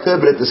whatever I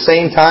could, but at the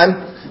same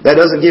time, that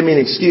doesn't give me an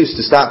excuse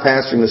to stop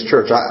pastoring this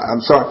church.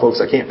 I'm sorry,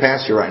 folks, I can't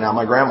pastor right now.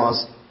 My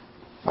grandma's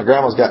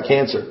got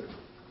cancer.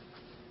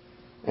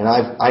 And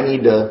I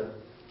need to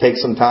take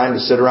some time to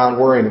sit around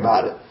worrying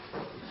about it.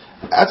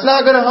 That's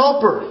not going to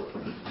help her.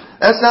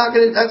 That's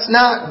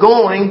not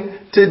going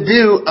to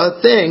do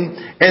a thing.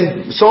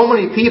 And so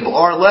many people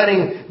are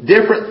letting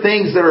different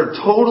things that are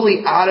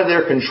totally out of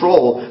their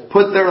control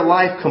put their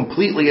life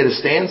completely at a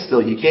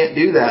standstill. You can't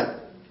do that.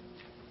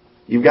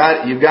 You've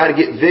got to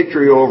get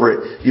victory over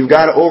it. You've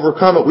got to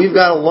overcome it. We've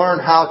got to learn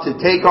how to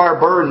take our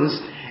burdens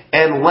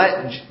and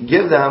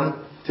give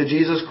them to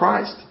Jesus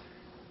Christ.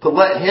 To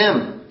let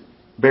Him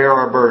bear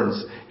our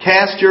burdens.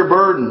 Cast your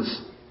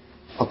burdens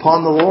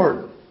upon the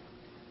Lord.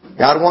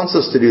 God wants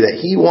us to do that.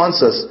 He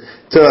wants us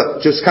to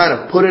just kind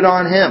of put it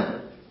on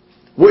Him.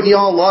 Wouldn't you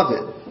all love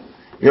it?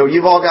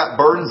 You've all got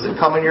burdens that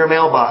come in your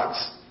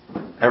mailbox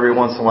every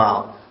once in a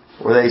while.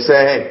 Where they say,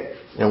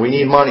 hey, we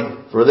need money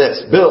for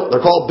this. They're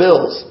called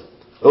bills.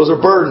 Those are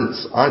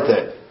burdens, aren't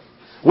they?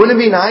 Wouldn't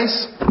it be nice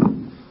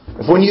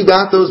if when you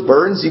got those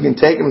burdens, you can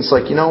take them and it's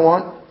like, you know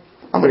what?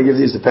 I'm going to give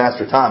these to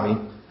Pastor Tommy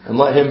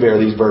and let him bear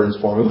these burdens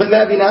for me. Wouldn't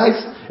that be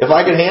nice? If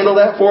I could handle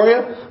that for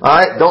you?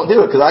 Alright, don't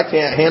do it because I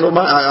can't handle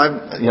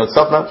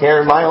something I'm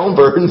carrying my own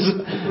burdens.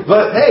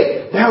 But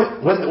hey,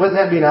 wouldn't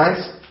that be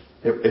nice?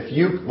 If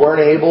you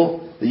weren't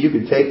able, that you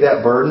could take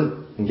that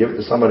burden and give it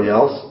to somebody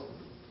else.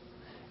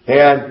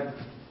 And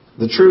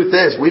the truth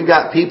is, we've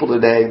got people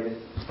today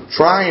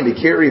trying to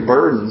carry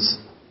burdens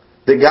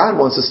that God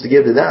wants us to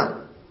give to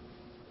them.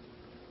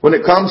 When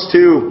it comes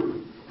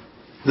to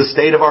the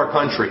state of our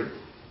country,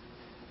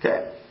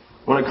 okay,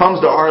 when it comes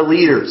to our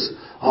leaders,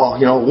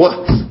 what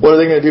are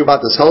they going to do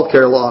about this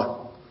healthcare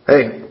law?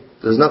 Hey,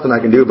 there's nothing I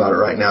can do about it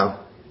right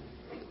now.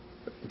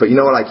 But you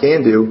know what I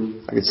can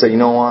do? I can say, you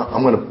know what?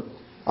 I'm going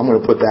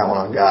to put that one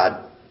on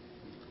God,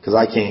 because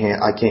I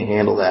can't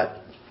handle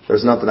that.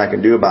 There's nothing I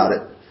can do about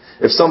it.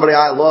 If somebody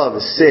I love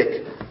is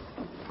sick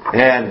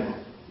and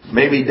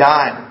maybe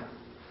dying,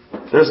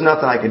 there's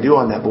nothing I can do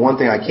on that. But one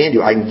thing I can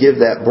do, I can give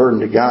that burden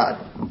to God.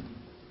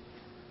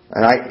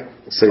 And I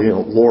say,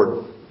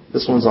 Lord,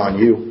 this one's on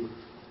you.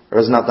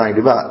 There's nothing I can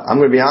do about it. I'm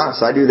going to be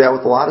honest. I do that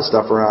with a lot of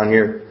stuff around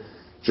here.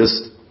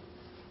 Just,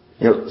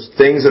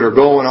 things that are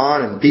going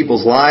on in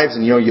people's lives,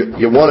 and you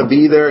want to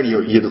be there, and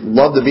you'd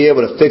love to be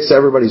able to fix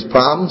everybody's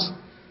problems,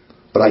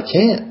 but I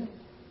can't.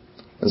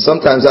 And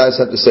sometimes I just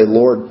have to say,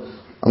 Lord,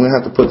 I'm going to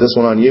have to put this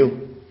one on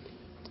you.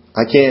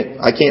 I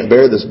can't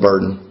bear this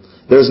burden.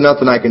 There's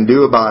nothing I can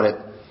do about it.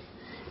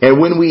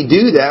 And when we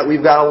do that,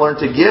 we've got to learn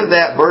to give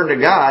that burden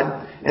to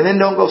God, and then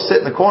don't go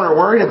sit in the corner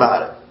worrying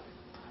about it.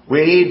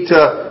 We need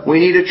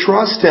to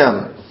trust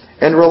Him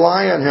and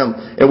rely on Him.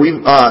 And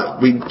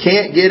we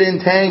can't get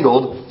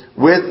entangled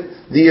with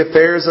the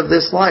affairs of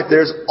this life.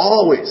 There's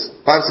always,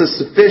 the Bible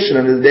says, sufficient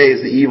unto the day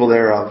is the evil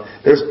thereof.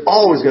 There's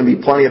always going to be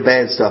plenty of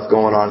bad stuff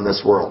going on in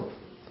this world.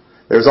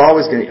 There's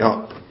always going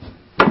to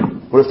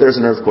what if there's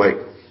an earthquake?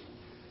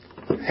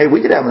 Hey,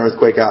 we could have an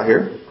earthquake out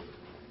here.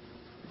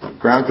 The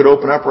ground could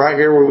open up right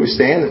here where we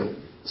stand, and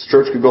this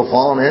church could go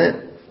falling in it.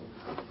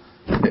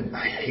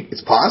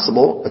 It's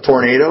possible. A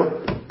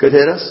tornado could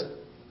hit us.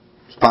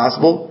 It's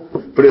possible.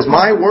 But is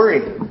my worry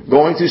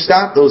going to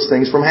stop those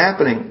things from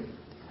happening?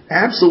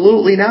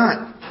 Absolutely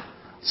not.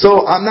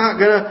 So I'm not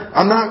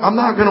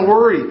gonna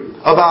worry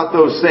about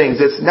those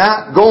things. It's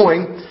not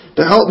going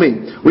to help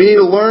me. We need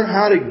to learn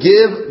how to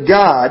give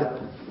God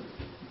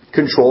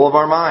control of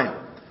our mind.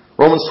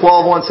 Romans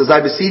 12:1 says, I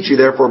beseech you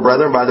therefore,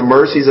 brethren, by the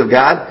mercies of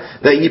God,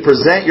 that ye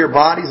present your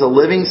bodies a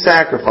living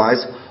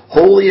sacrifice,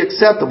 wholly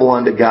acceptable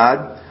unto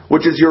God,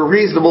 which is your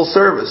reasonable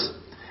service.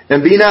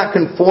 And be not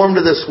conformed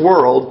to this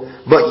world,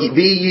 but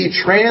be ye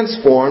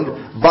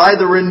transformed by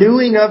the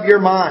renewing of your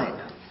mind,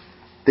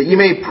 that ye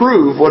may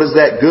prove what is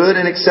that good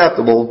and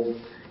acceptable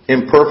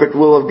and perfect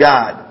will of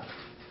God.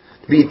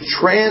 Be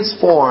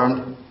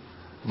transformed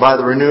by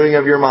the renewing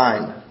of your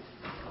mind.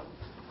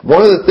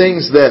 One of the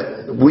things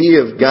that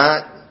we've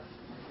got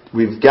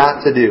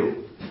to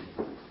do,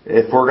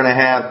 if we're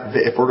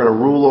going to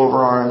rule over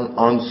our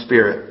own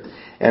spirit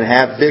and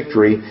have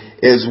victory,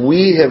 is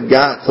we have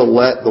got to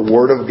let the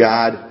Word of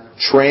God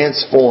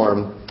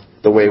transform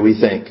the way we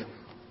think.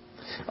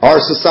 Our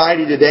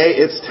society today,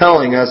 it's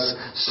telling us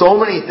so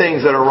many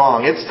things that are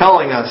wrong. It's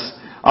telling us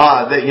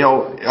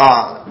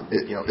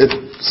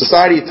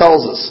society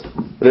tells us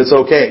that it's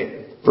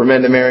okay for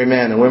men to marry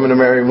men and women to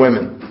marry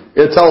women.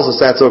 It tells us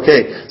that's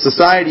okay.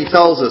 Society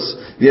tells us,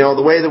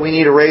 the way that we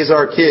need to raise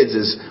our kids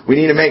is we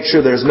need to make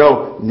sure there's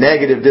no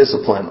negative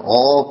discipline,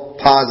 all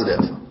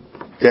positive.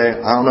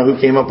 Okay, I don't know who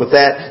came up with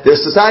that. The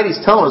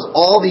society's telling us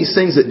all these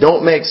things that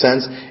don't make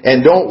sense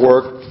and don't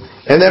work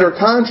and that are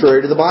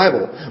contrary to the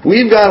Bible.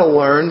 We've got to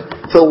learn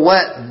to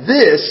let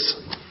this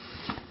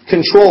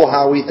control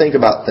how we think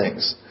about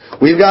things.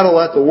 We've got to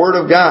let the Word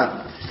of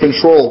God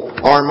control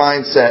our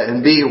mindset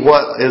and be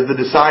what is the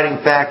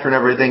deciding factor in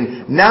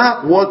everything,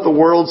 not what the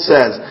world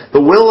says. The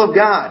will of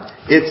God,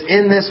 it's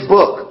in this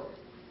book.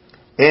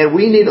 And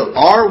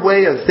our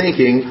way of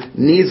thinking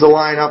needs to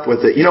line up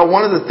with it.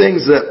 One of the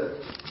things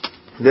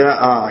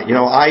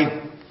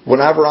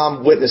whenever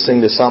I'm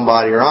witnessing to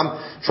somebody or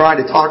I'm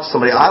trying to talk to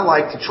somebody, I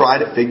like to try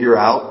to figure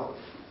out,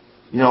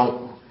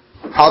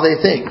 how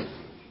they think.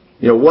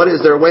 What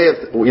is their way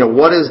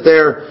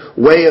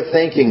of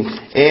thinking?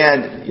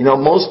 And,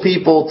 most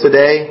people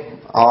today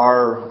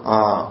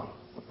are,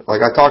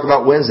 like I talked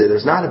about Wednesday,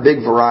 there's not a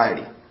big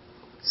variety.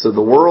 So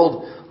the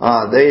world,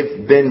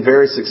 they've been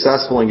very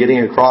successful in getting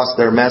across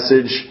their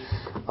message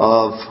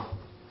of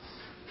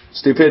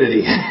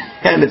stupidity.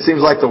 And it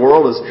seems like the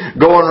world is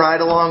going right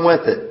along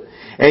with it.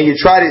 And you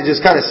try to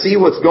just kind of see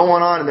what's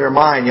going on in their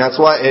mind. That's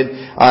why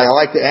I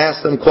like to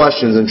ask them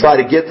questions and try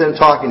to get them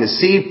talking to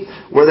see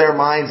where their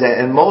mind's at.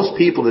 And most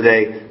people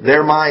today,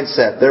 their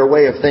mindset, their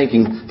way of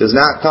thinking does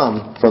not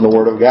come from the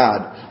Word of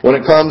God. When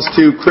it comes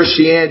to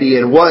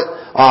Christianity and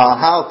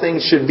how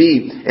things should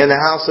be in the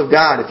house of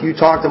God, if you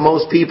talk to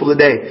most people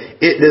today,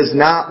 it does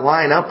not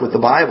line up with the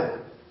Bible.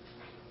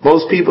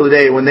 Most people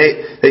today, when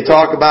they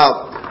talk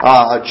about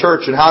a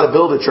church and how to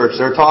build a church,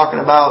 they're talking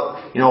about,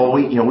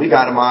 we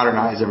got to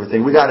modernize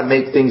everything. We got to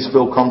make things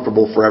feel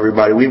comfortable for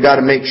everybody. We've got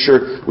to make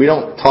sure we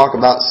don't talk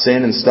about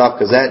sin and stuff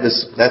because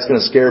that's going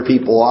to scare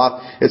people off.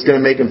 It's going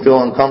to make them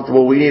feel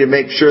uncomfortable. We need to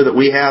make sure that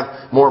we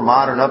have more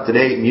modern,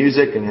 up-to-date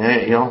music and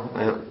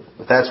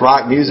If that's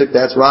rock music,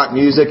 that's rock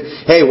music.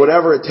 Hey,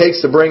 whatever it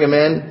takes to bring them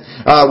in.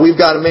 We've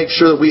got to make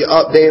sure that we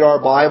update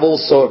our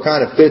Bibles so it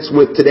kind of fits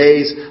with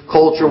today's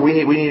culture. We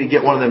need to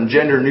get one of them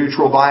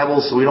gender-neutral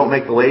Bibles so we don't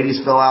make the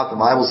ladies fill out. The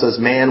Bible says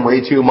man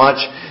way too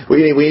much.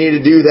 We need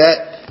to do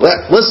that.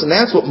 Listen,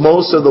 that's what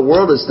most of the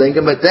world is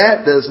thinking, but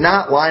that does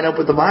not line up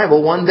with the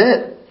Bible one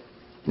bit.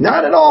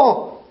 Not at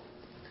all.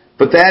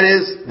 But that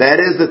is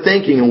the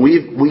thinking, and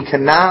we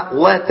cannot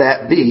let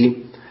that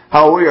be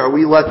how we are.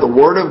 We let the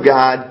Word of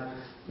God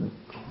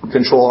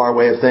control our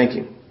way of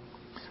thinking.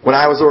 When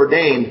I was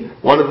ordained,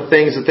 one of the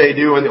things that they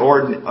do in the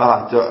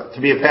to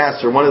be a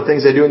pastor, one of the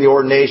things they do in the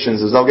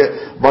ordinations is they'll get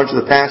a bunch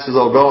of the pastors,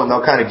 they'll go and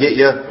they'll kind of get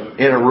you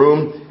in a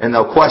room and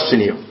they'll question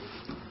you.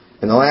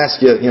 And they'll ask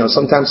you,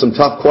 sometimes some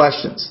tough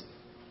questions.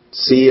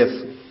 See if,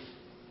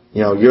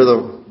 you're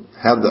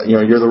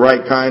the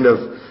right kind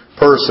of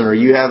person, or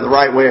you have the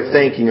right way of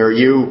thinking, or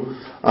you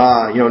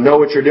know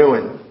what you're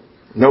doing.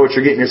 Know what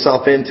you're getting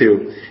yourself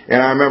into.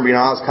 And I remember,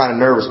 I was kind of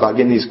nervous about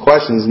getting these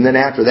questions. And then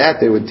after that,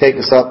 they would take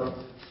us up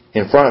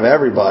in front of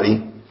everybody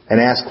and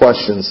ask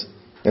questions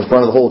in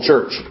front of the whole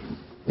church.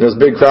 There was a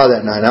big crowd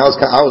that night. And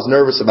I was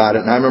nervous about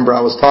it. And I remember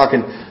I was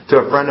talking to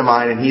a friend of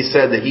mine, and he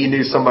said that he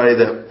knew somebody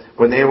that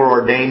when they were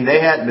ordained,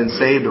 they hadn't been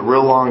saved a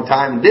real long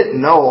time, didn't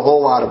know a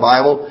whole lot of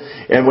Bible.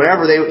 And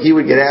whenever he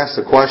would get asked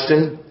a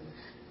question,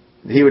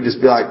 he would just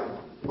be like,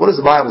 "What does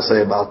the Bible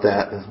say about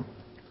that?"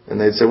 And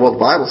they'd say, "Well,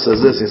 the Bible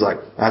says this." He's like,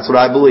 "That's what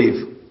I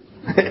believe."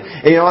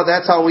 And you know what?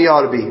 That's how we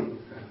ought to be.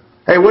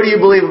 Hey, what do you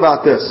believe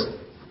about this?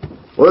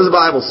 What does the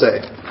Bible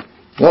say?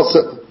 Well,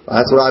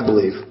 that's what I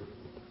believe.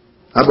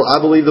 I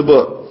believe the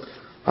book.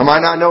 I might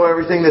not know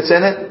everything that's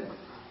in it,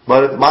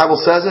 but if the Bible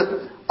says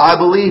it, I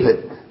believe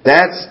it.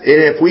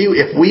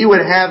 If we would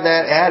have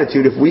that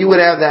attitude, if we would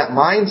have that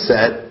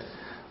mindset,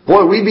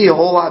 boy, we'd be a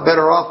whole lot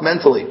better off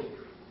mentally.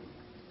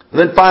 And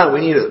then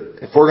finally,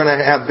 if we're going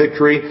to have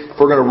victory, if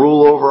we're going to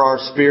rule over our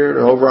spirit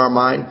and over our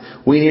mind,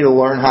 we need to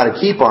learn how to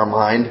keep our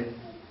mind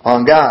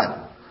on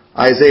God.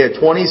 Isaiah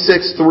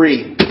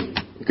 26:3,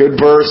 good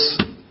verse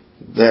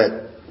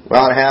that we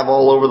ought to have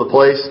all over the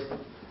place.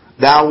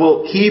 Thou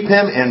wilt keep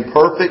him in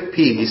perfect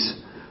peace,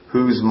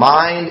 whose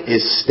mind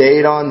is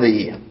stayed on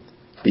thee,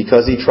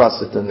 because he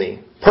trusteth in thee.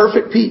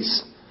 Perfect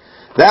peace.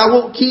 Thou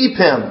wilt keep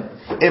him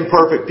in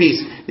perfect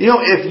peace.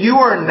 If you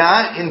are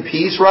not in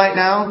peace right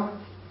now,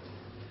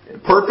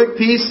 perfect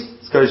peace,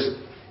 it's because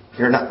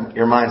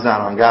your mind's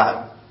not on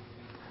God.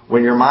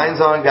 When your mind's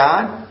on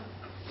God,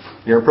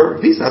 you're in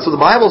perfect peace. That's what the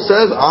Bible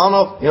says. I don't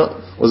know,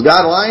 was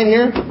God lying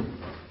here?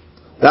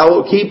 Thou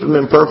wilt keep him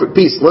in perfect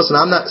peace. Listen,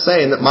 I'm not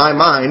saying that my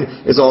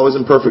mind is always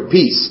in perfect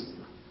peace.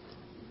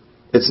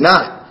 It's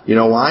not. You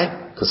know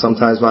why? Because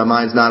sometimes my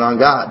mind's not on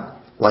God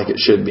like it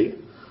should be.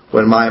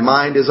 When my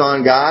mind is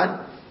on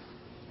God,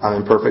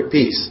 I'm in perfect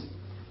peace.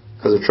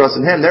 Because I trust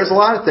in Him. There's a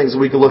lot of things that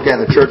we can look at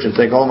in the church and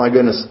think, oh my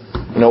goodness,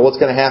 what's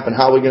going to happen?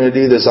 How are we going to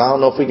do this? I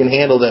don't know if we can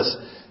handle this.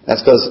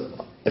 That's because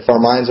if our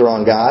minds are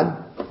on God,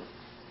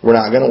 we're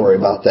not going to worry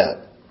about that.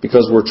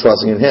 Because we're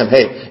trusting in Him.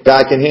 Hey,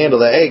 God can handle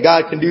that. Hey,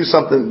 God can do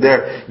something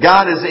there.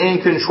 God is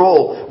in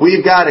control.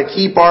 We've got to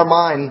keep our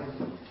mind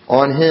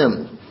on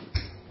Him.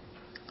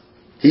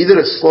 He that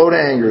is slow to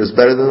anger is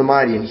better than the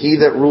mighty, and he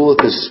that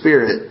ruleth his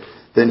spirit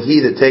than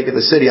he that taketh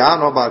the city. I don't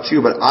know about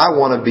you, but I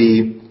want to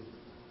be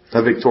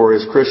a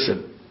victorious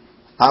Christian.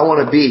 I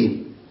want to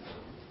be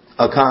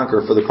a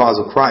conqueror for the cause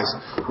of Christ.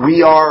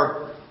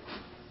 We're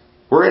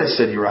in a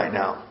city right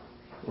now.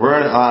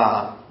 We're in,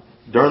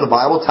 during the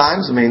Bible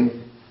times,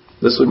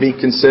 this would be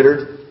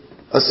considered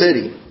a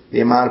city.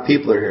 The amount of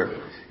people are here.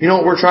 You know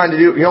what we're trying to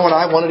do? You know what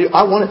I want to do?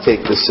 I want to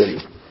take this city.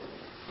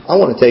 I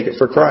want to take it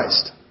for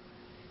Christ.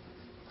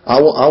 I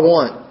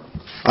want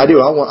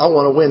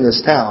to win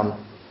this town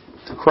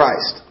to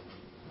Christ.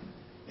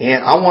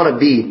 And I want to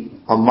be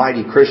a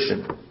mighty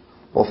Christian.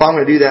 Well, if I'm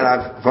going to do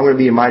that, if I'm going to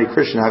be a mighty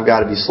Christian, I've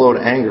got to be slow to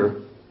anger.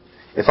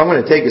 If I'm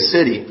going to take a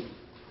city,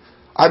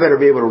 I better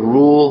be able to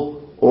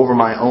rule over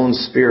my own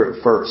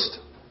spirit first.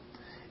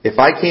 If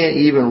I can't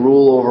even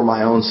rule over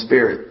my own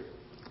spirit,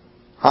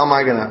 how am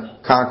I going to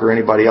conquer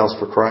anybody else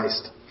for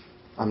Christ?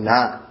 I'm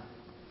not.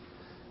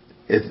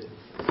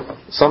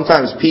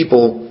 Sometimes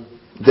people,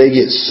 they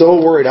get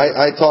so worried.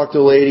 I talked to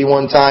a lady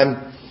one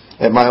time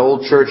at my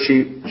old church.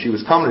 She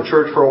was coming to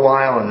church for a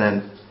while and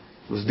then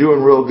was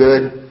doing real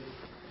good.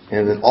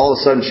 And then all of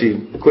a sudden she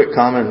quit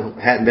coming and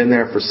hadn't been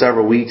there for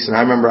several weeks. And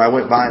I remember I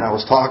went by and I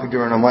was talking to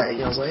her and I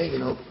was like, hey,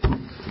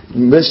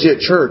 missed you at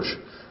church.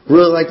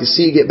 Really like to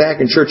see you get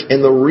back in church.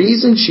 And the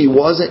reason she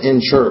wasn't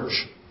in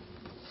church,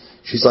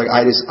 she's like,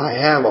 I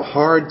have a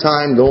hard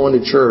time going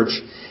to church.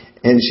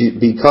 And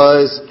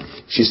because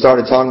she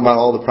started talking about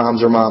all the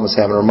problems her mom was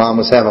having. Her mom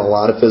was having a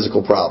lot of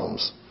physical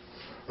problems.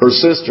 Her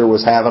sister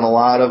was having a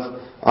lot of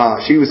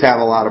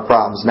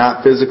problems.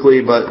 Not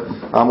physically, but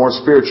more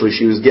spiritually.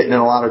 She was getting in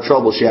a lot of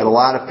trouble. She had a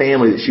lot of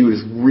family that she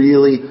was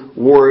really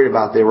worried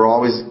about. They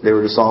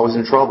were just always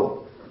in trouble.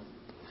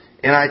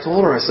 And I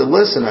told her, I said,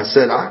 listen,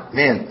 I'm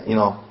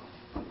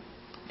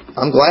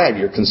glad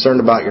you're concerned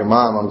about your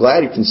mom. I'm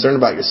glad you're concerned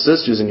about your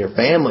sisters and your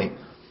family.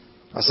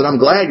 I said, I'm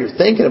glad you're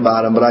thinking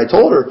about them. But I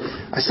told her,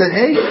 I said,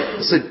 hey,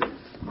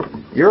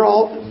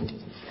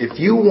 if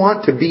you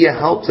want to be a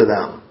help to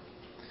them,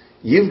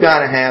 you've got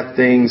to have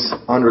things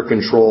under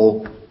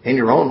control in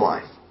your own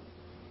life.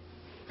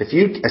 If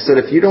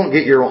you don't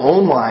get your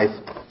own life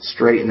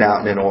straightened out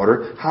and in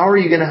order, how are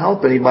you going to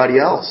help anybody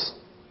else?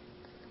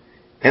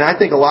 And I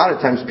think a lot of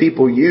times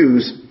people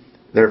use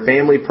their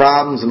family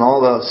problems and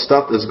all the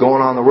stuff that's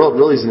going on in the world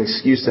really as an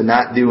excuse to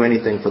not do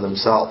anything for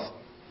themselves.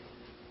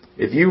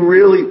 If you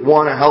really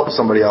want to help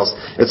somebody else,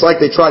 it's like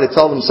they try to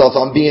tell themselves,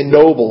 I'm being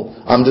noble,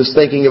 I'm just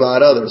thinking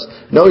about others.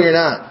 No, you're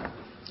not.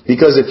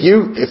 Because if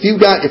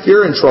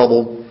you're in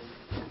trouble,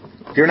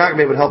 you're not going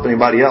to be able to help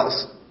anybody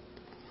else.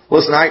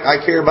 Listen,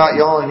 I care about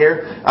y'all in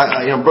here.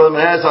 Brother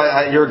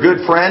Menez, you're a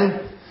good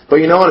friend.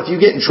 But you know what? If you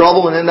get in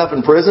trouble and end up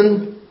in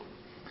prison,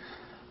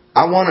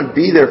 I want to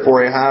be there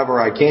for you however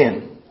I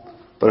can.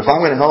 But if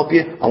I'm going to help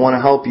you, I want to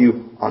help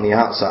you on the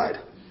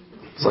outside.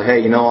 It's like,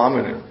 hey,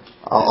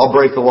 I'll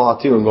break the law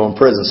too and go in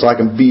prison so I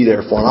can be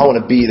there for him. I want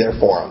to be there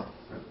for him.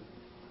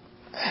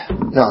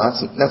 No,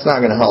 that's not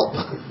going to help.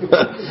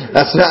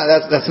 that's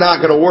not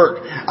going to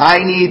work.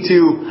 I need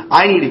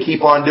to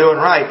keep on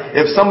doing right.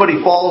 If somebody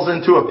falls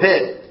into a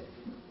pit,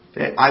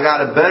 I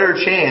got a better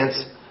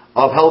chance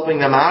of helping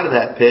them out of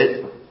that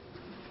pit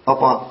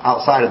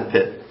outside of the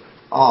pit.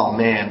 Oh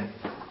man,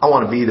 I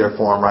want to be there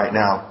for them right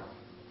now.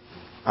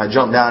 I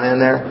jump down in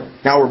there.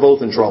 Now we're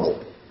both in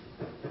trouble,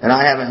 and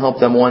I haven't helped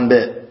them one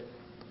bit.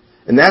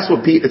 And that's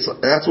what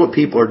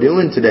people are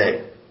doing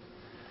today.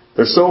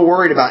 They're so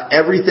worried about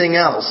everything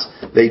else,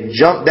 they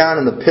jump down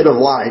in the pit of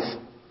life,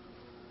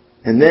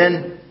 and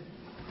then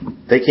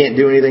they can't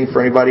do anything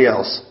for anybody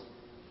else.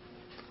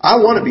 I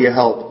want to be a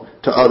help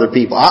to other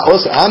people.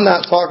 Listen, I'm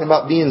not talking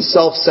about being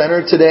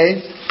self-centered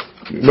today.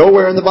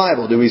 Nowhere in the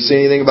Bible do we see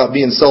anything about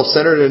being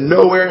self-centered, and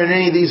nowhere in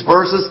any of these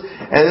verses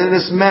and in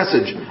this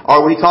message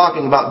are we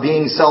talking about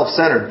being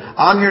self-centered.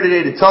 I'm here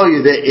today to tell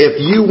you that if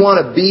you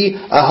want to be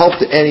a help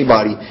to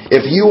anybody,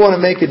 if you want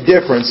to make a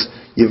difference,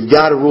 you've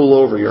got to rule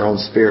over your own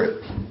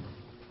spirit.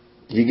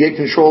 You get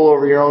control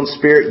over your own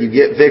spirit, you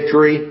get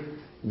victory,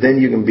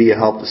 then you can be a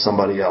help to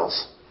somebody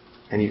else.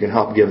 And you can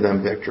help give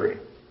them victory.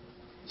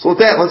 So with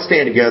that, let's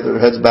stand together,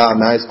 heads bowed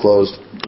and eyes closed.